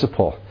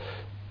principle.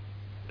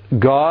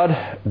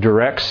 God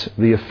directs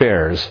the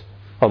affairs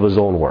of His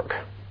own work.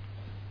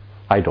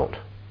 I don't.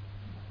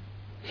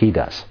 He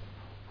does.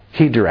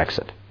 He directs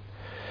it.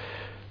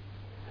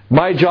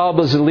 My job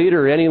as a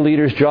leader, any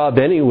leader's job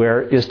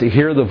anywhere, is to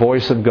hear the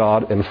voice of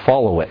God and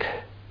follow it.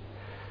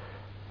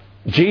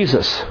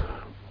 Jesus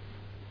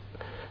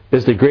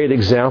is the great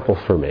example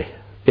for me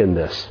in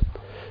this.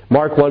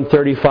 Mark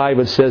 1:35,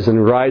 it says,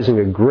 "And rising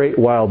a great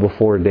while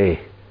before day,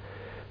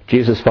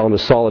 Jesus found a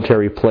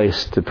solitary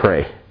place to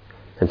pray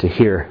and to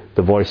hear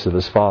the voice of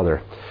His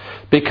Father."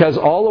 Because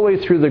all the way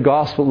through the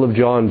Gospel of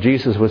John,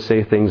 Jesus would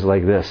say things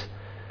like this: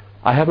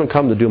 I haven't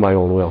come to do my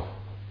own will.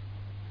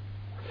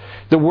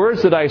 The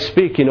words that I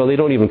speak, they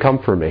don't even come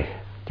from me.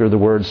 They're the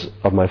words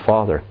of my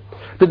Father.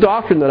 The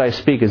doctrine that I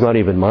speak is not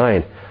even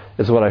mine.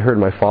 It's what I heard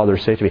my Father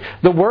say to me.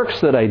 The works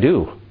that I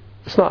do,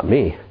 it's not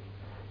me,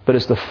 but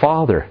it's the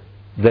Father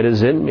that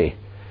is in me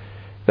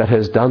that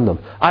has done them.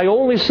 I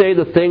only say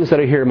the things that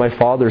I hear my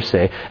Father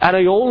say, and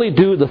I only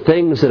do the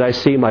things that I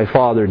see my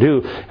Father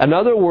do. In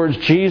other words,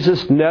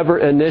 Jesus never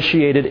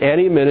initiated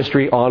any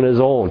ministry on His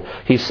own.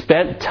 He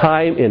spent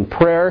time in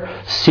prayer,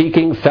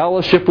 seeking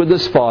fellowship with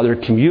His Father,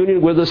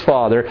 communion with His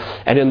Father,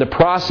 and in the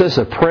process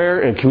of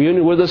prayer and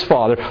communion with His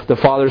Father, the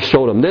Father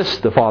showed Him this,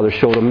 the Father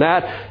showed Him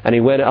that, and He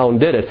went out and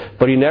did it.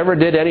 But He never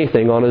did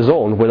anything on His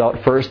own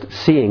without first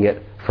seeing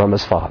it from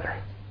His Father.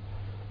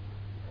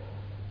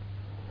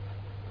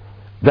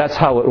 That's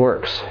how it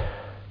works.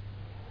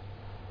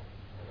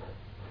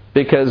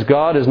 Because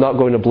God is not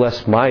going to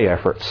bless my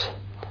efforts.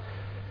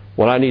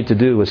 What I need to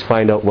do is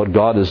find out what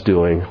God is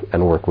doing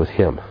and work with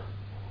Him.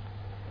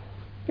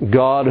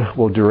 God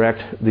will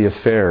direct the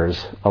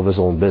affairs of His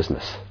own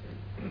business.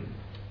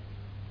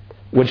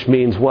 Which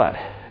means what?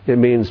 It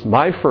means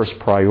my first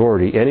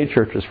priority, any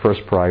church's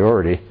first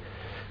priority,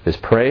 is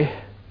pray,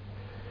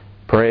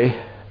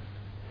 pray,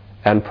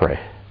 and pray.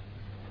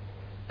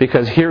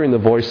 Because hearing the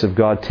voice of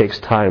God takes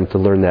time to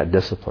learn that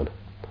discipline.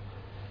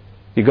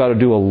 You've got to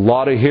do a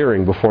lot of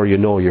hearing before you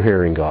know you're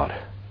hearing God.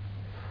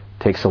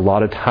 It takes a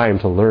lot of time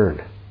to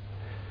learn.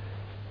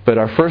 But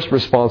our first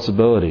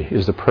responsibility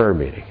is the prayer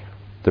meeting.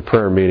 The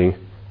prayer meeting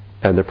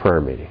and the prayer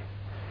meeting.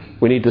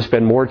 We need to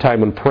spend more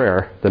time in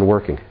prayer than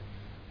working.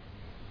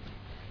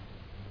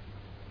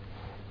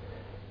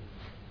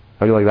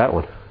 How do you like that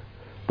one?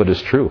 But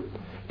it's true.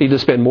 You need to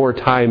spend more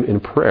time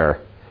in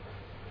prayer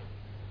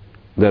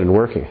than in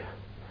working.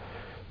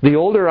 The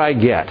older I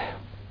get,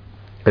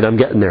 and I'm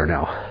getting there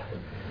now,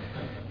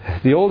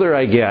 the older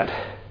I get,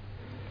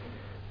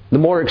 the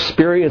more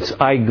experience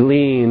I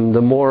glean,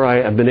 the more I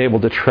have been able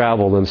to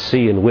travel and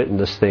see and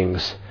witness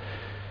things.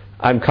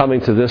 I'm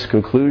coming to this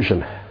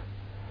conclusion.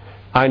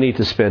 I need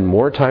to spend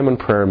more time in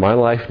prayer in my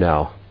life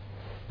now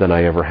than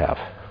I ever have.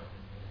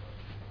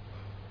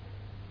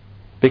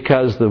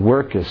 Because the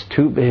work is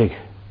too big,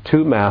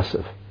 too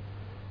massive,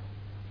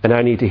 and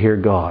I need to hear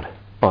God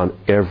on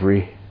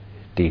every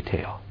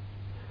detail.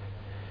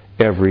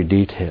 Every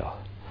detail.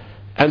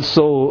 And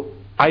so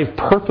I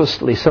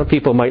purposely, some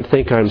people might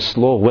think I'm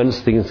slow, when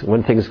things are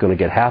going to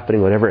get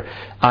happening, whatever.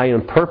 I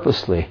am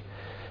purposely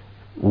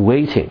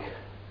waiting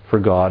for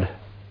God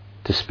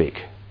to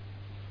speak.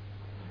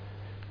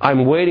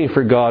 I'm waiting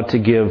for God to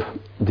give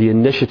the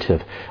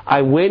initiative.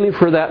 I'm waiting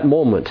for that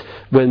moment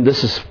when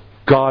this is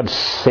God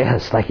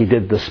says, like He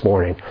did this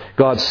morning.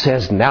 God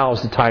says, now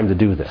is the time to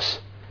do this.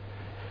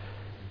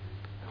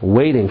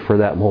 Waiting for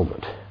that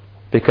moment.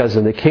 Because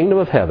in the kingdom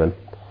of heaven,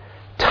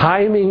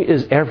 Timing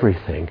is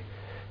everything,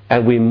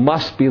 and we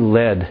must be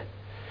led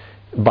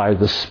by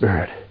the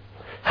Spirit.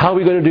 How are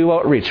we going to do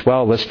outreach?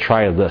 Well, let's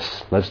try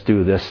this. Let's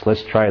do this.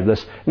 Let's try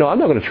this. No, I'm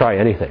not going to try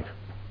anything.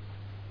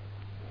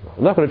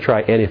 I'm not going to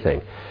try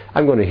anything.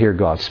 I'm going to hear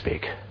God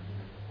speak.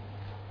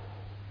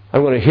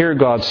 I'm going to hear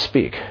God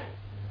speak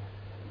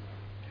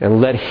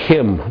and let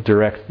Him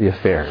direct the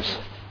affairs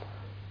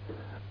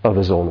of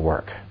His own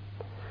work.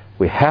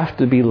 We have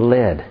to be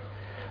led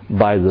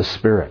by the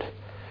Spirit.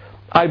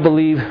 I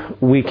believe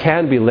we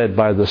can be led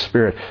by the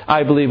Spirit.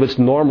 I believe it's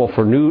normal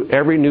for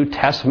every New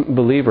Testament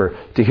believer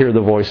to hear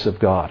the voice of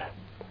God.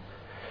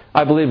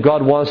 I believe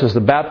God wants us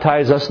to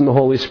baptize us in the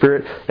Holy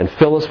Spirit and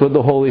fill us with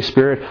the Holy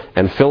Spirit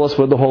and fill us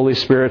with the Holy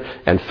Spirit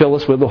and fill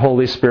us with the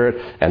Holy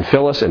Spirit and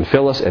fill us and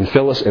fill us and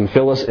fill us and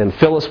fill us and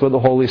fill us with the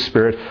Holy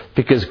Spirit,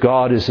 because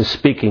God is a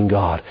speaking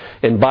God.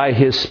 And by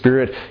His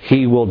Spirit,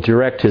 He will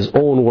direct His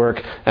own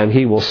work, and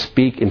He will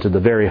speak into the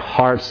very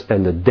hearts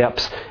and the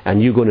depths,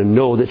 and you're going to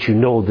know that you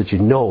know that you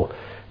know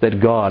that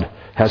God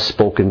has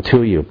spoken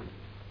to you.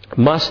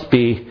 Must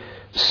be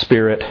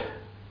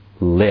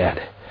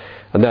Spirit-led.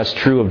 And that's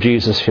true of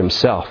Jesus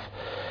Himself.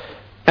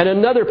 And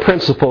another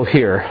principle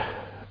here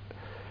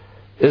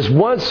is,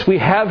 once we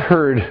have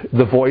heard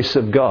the voice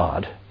of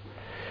God,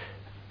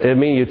 I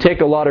mean, you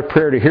take a lot of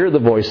prayer to hear the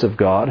voice of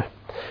God,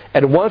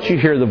 and once you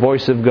hear the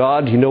voice of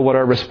God, you know what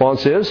our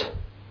response is?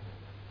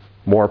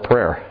 More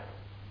prayer.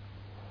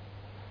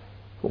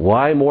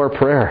 Why more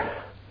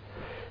prayer?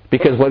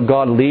 Because what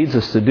God leads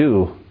us to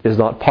do is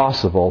not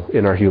possible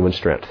in our human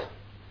strength.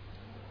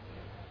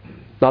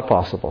 Not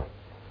possible.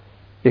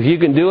 If you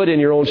can do it in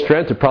your own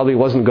strength, it probably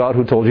wasn't God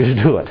who told you to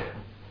do it.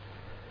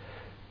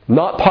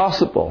 Not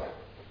possible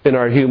in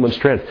our human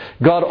strength.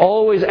 God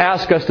always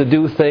asks us to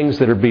do things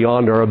that are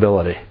beyond our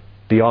ability,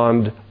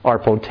 beyond our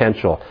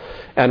potential,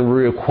 and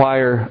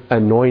require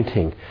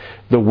anointing.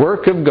 The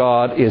work of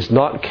God is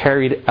not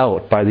carried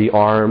out by the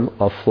arm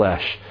of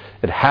flesh.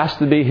 It has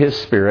to be His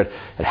Spirit.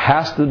 It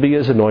has to be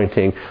His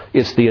anointing.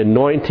 It's the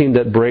anointing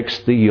that breaks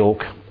the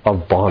yoke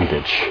of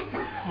bondage.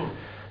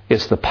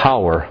 It's the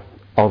power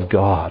of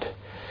God.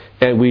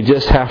 And we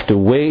just have to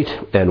wait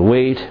and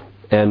wait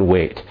and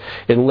wait.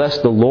 Unless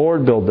the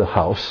Lord build the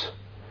house,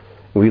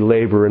 we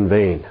labor in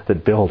vain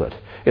that build it.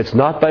 It's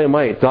not by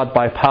might, not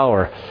by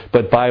power,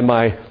 but by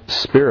my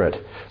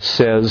Spirit,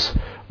 says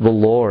the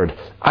Lord.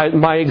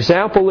 My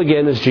example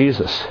again is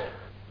Jesus.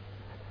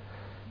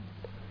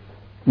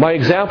 My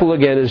example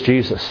again is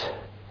Jesus.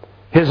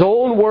 His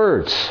own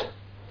words.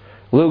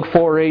 Luke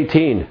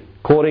 4:18.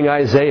 Quoting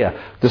Isaiah,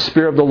 the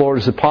Spirit of the Lord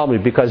is upon me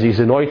because He's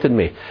anointed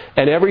me.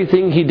 And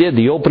everything He did,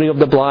 the opening of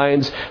the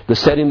blinds, the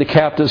setting the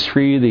captives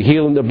free, the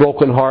healing the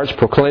broken hearts,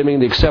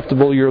 proclaiming the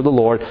acceptable year of the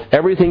Lord,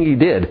 everything He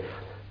did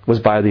was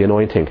by the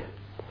anointing.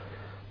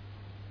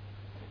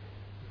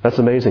 That's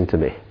amazing to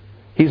me.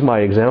 He's my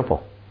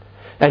example.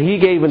 And He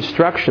gave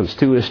instructions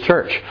to His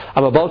church.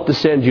 I'm about to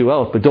send you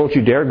out, but don't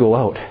you dare go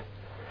out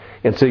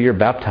until you're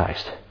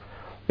baptized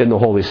in the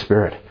Holy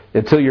Spirit,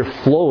 until you're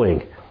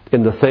flowing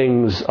in the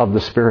things of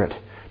the Spirit.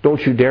 Don't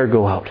you dare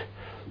go out,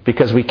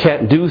 because we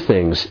can't do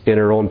things in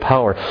our own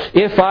power.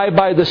 If I,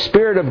 by the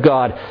Spirit of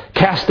God,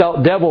 cast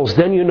out devils,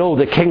 then you know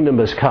the kingdom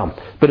has come.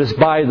 But it's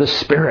by the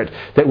Spirit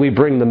that we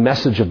bring the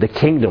message of the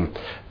kingdom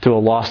to a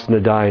lost and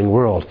a dying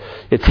world.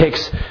 It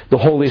takes the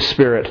Holy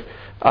Spirit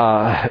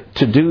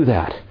to do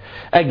that.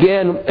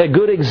 Again, a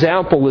good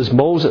example is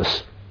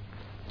Moses.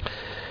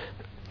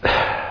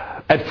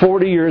 At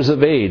 40 years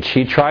of age,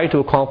 he tried to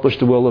accomplish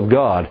the will of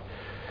God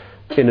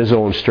in his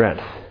own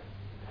strength.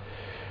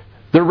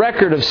 The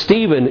record of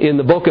Stephen in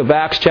the book of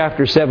Acts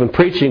chapter 7,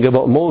 preaching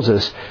about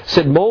Moses,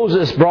 said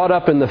Moses, brought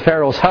up in the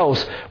Pharaoh's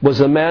house, was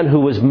a man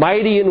who was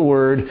mighty in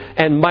word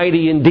and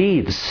mighty in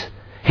deeds.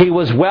 He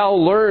was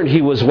well learned.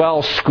 He was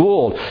well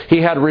schooled.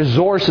 He had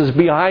resources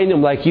behind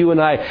him like you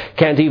and I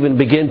can't even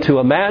begin to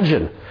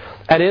imagine.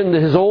 And in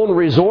his own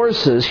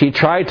resources, he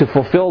tried to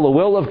fulfill the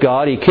will of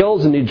God. He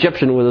kills an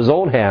Egyptian with his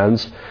own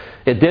hands.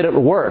 It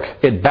didn't work.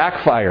 It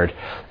backfired.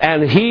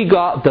 And he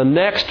got the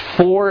next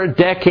 4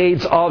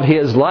 decades of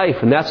his life.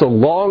 And that's a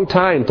long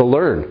time to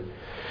learn.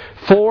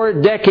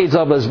 4 decades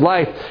of his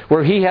life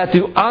where he had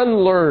to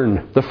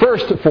unlearn the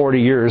first 40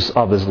 years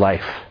of his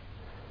life.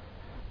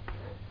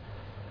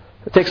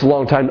 It takes a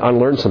long time to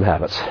unlearn some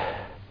habits.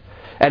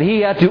 And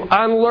he had to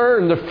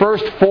unlearn the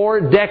first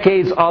 4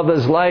 decades of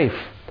his life.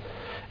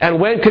 And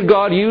when could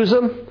God use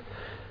him?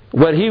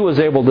 When he was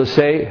able to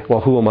say,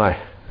 well, who am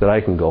I that I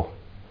can go?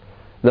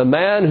 The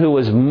man who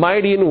was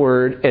mighty in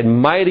word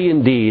and mighty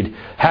in deed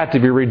had to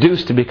be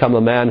reduced to become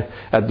a man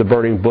at the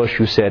burning bush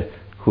who said,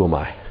 who am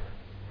I?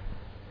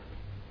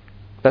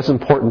 That's an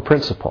important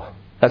principle.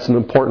 That's an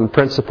important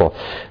principle.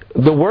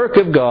 The work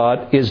of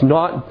God is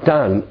not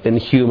done in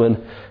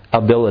human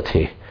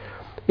ability.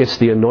 It's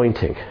the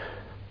anointing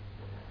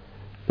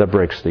that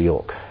breaks the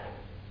yoke.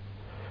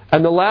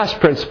 And the last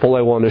principle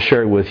I want to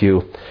share with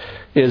you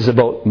is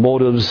about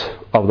motives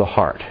of the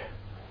heart.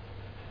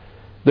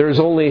 There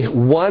is only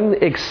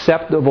one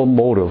acceptable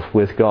motive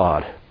with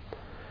God,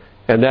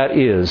 and that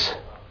is,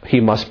 He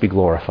must be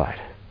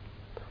glorified.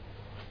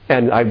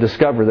 And I've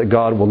discovered that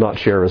God will not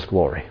share His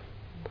glory.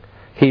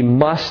 He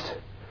must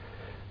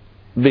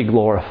be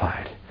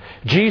glorified.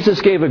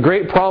 Jesus gave a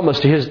great promise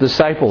to His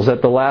disciples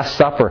at the Last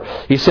Supper.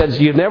 He said,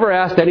 "You've never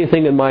asked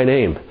anything in my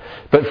name.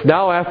 But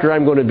now after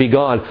I'm going to be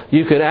gone,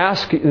 you can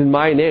ask in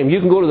my name. You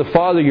can go to the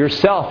Father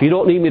yourself. You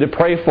don't need me to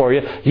pray for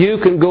you. You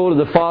can go to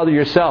the Father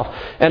yourself.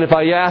 And if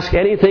I ask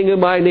anything in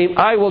my name,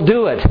 I will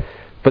do it.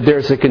 But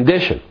there's a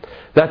condition,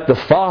 that the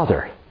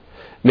Father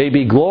may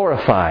be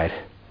glorified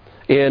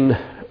in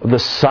the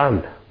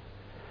Son."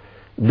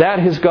 That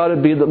has got to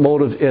be the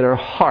motive in our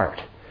heart.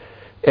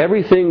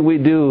 Everything we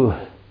do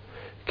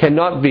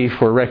cannot be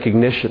for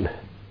recognition.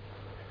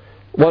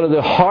 One of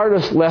the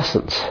hardest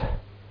lessons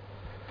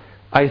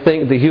I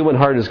think the human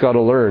heart has got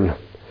to learn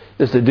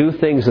is to do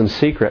things in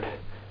secret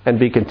and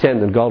be content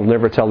that God will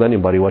never tell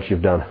anybody what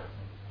you've done.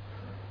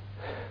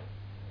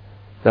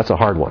 That's a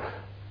hard one.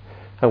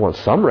 I want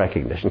some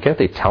recognition. Can't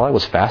they tell I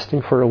was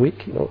fasting for a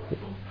week?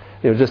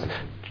 Just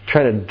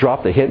trying to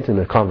drop the hint in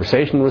a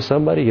conversation with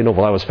somebody.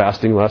 Well, I was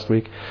fasting last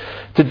week.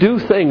 To do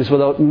things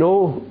without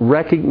no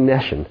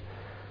recognition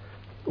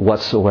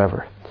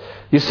whatsoever.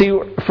 You see,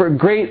 for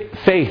great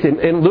faith,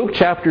 in Luke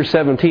chapter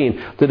 17,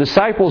 the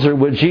disciples are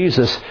with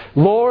Jesus.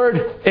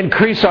 "Lord,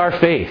 increase our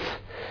faith."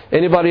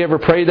 Anybody ever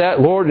pray that?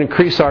 "Lord,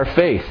 increase our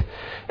faith."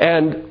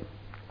 And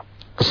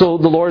so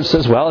the Lord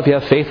says, well, if you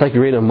have faith like a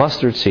grain of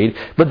mustard seed.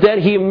 But then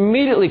He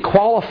immediately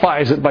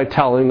qualifies it by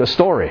telling a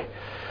story.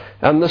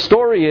 And the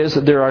story is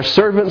that there are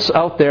servants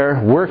out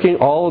there working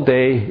all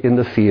day in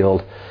the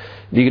field.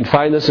 You can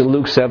find this in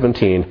Luke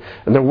 17.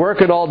 And they're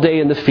working all day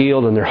in the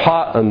field, and they're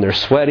hot and they're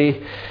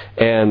sweaty.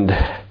 And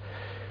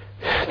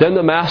then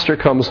the master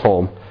comes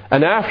home.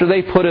 And after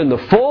they put in the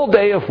full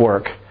day of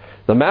work,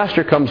 the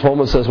master comes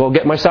home and says, "Well,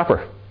 get my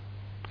supper.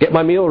 Get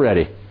my meal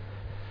ready."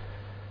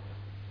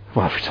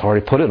 Well, he's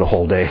already put in a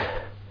whole day.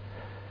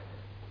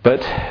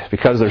 But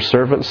because they're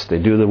servants, they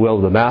do the will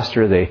of the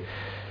master. They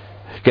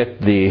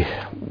get the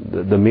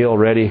meal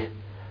ready.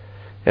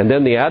 And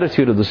then the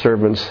attitude of the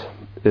servants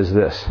is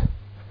this: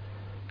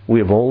 we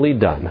have only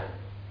done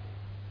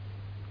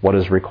what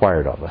is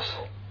required of us.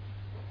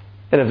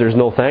 And if there's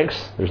no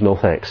thanks, there's no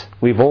thanks.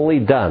 We've only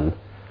done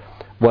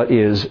what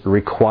is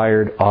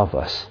required of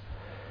us.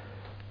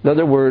 In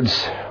other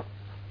words,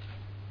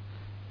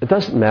 it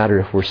doesn't matter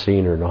if we're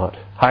seen or not.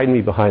 Hide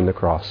me behind the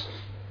cross.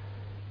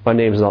 My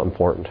name's not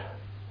important.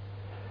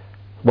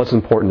 What's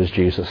important is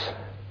Jesus.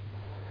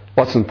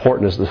 What's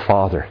important is the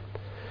Father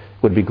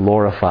would be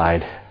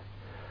glorified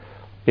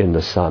in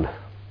the Son.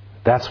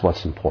 That's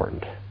what's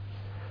important.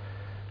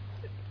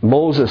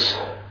 Moses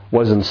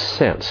was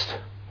incensed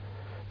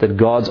that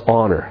God's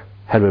honor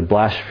had been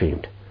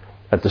blasphemed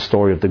at the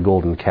story of the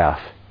golden calf.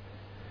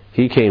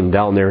 He came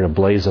down there in a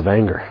blaze of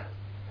anger.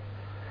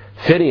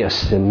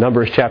 Phinehas in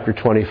Numbers chapter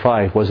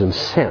 25 was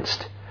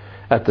incensed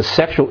at the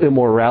sexual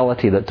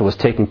immorality that was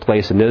taking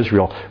place in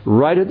Israel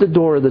right at the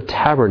door of the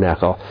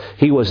tabernacle.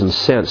 He was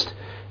incensed,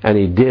 and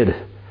he did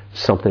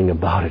something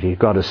about it. He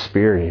got a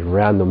spear and he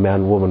ran the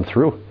man and woman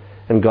through.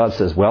 And God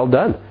says, "Well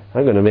done.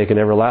 I'm going to make an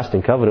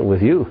everlasting covenant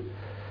with you."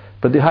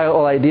 But the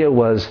whole idea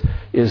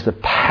is the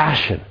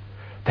passion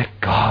that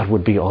God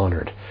would be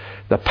honored.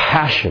 The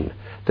passion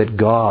that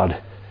God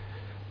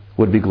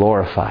would be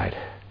glorified.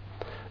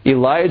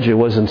 Elijah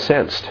was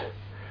incensed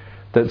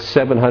that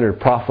 700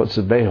 prophets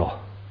of Baal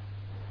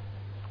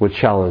would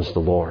challenge the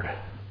Lord.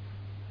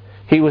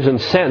 He was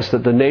incensed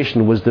that the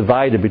nation was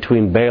divided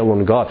between Baal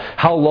and God.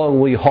 How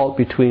long will you halt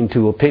between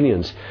two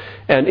opinions?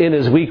 And in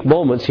his weak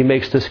moments, he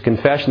makes this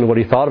confession of what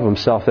he thought of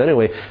himself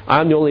anyway.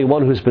 "I'm the only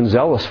one who's been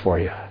zealous for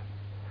you."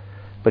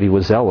 But he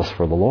was zealous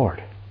for the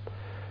Lord.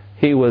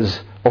 He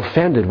was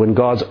offended when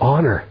God's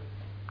honor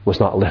was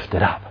not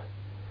lifted up.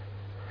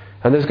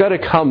 And there's got to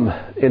come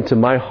into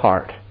my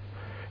heart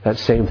that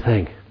same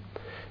thing.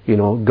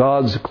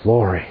 God's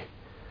glory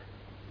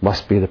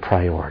must be the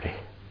priority.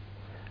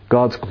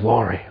 God's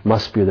glory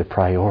must be the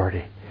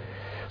priority.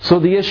 So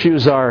the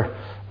issues are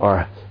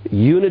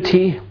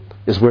unity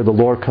is where the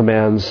Lord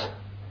commands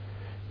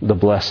the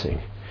blessing.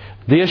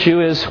 The issue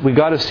is we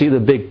got to see the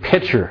big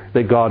picture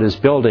that God is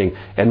building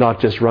and not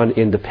just run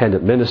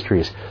independent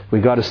ministries. We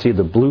got to see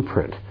the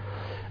blueprint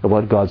of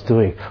what God's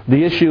doing.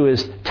 The issue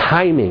is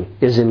timing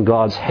is in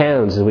God's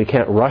hands, and we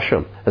can't rush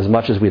Him as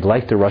much as we'd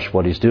like to rush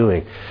what He's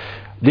doing.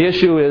 The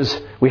issue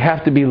is we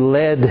have to be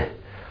led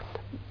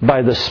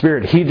by the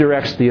Spirit. He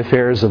directs the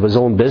affairs of His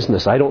own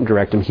business. I don't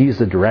direct Him. He's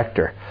the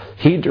director.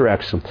 He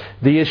directs them.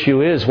 The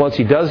issue is, once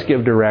He does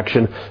give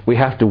direction, we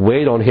have to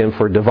wait on Him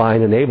for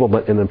divine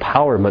enablement and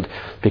empowerment,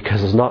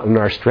 because it's not in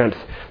our strength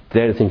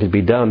that anything can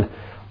be done.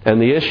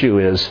 And the issue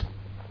is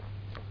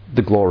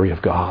the glory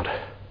of God.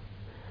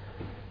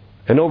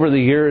 And over the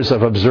years,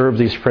 I've observed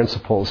these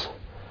principles.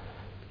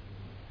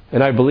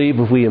 And I believe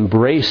if we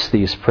embrace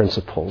these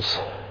principles,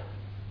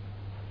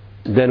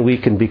 then we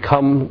can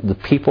become the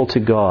people to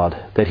God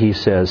that He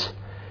says,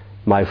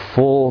 "My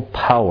full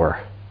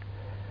power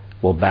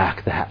will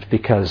back that,"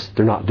 because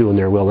they're not doing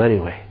their will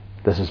anyway.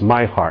 This is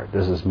my heart.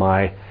 This is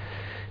my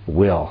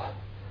will.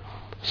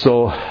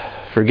 So,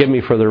 forgive me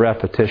for the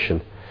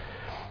repetition.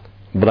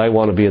 But I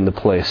want to be in the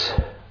place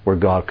where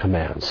God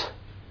commands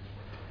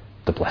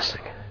the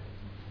blessing.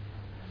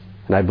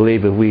 And I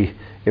believe if we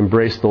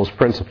embrace those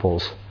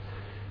principles,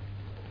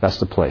 that's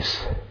the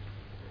place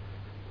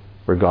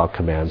where God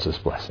commands His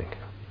blessing.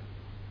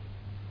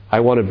 I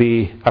want to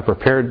be a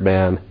prepared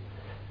man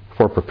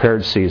for a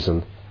prepared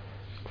season,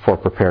 for a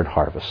prepared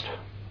harvest.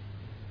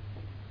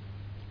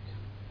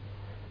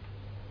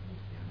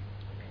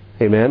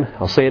 Amen?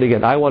 I'll say it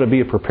again. I want to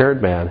be a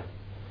prepared man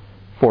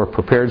for a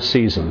prepared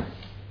season,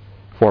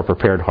 for a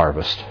prepared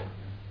harvest.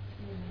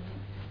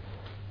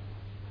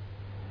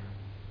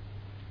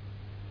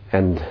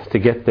 And to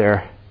get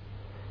there,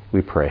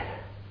 we pray.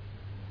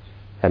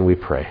 And we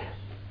pray.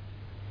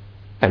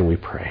 And we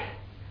pray.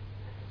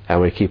 And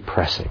we keep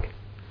pressing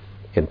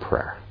in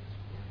prayer.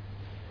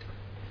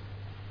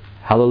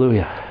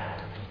 Hallelujah.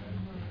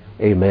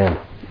 Amen.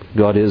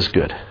 God is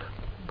good.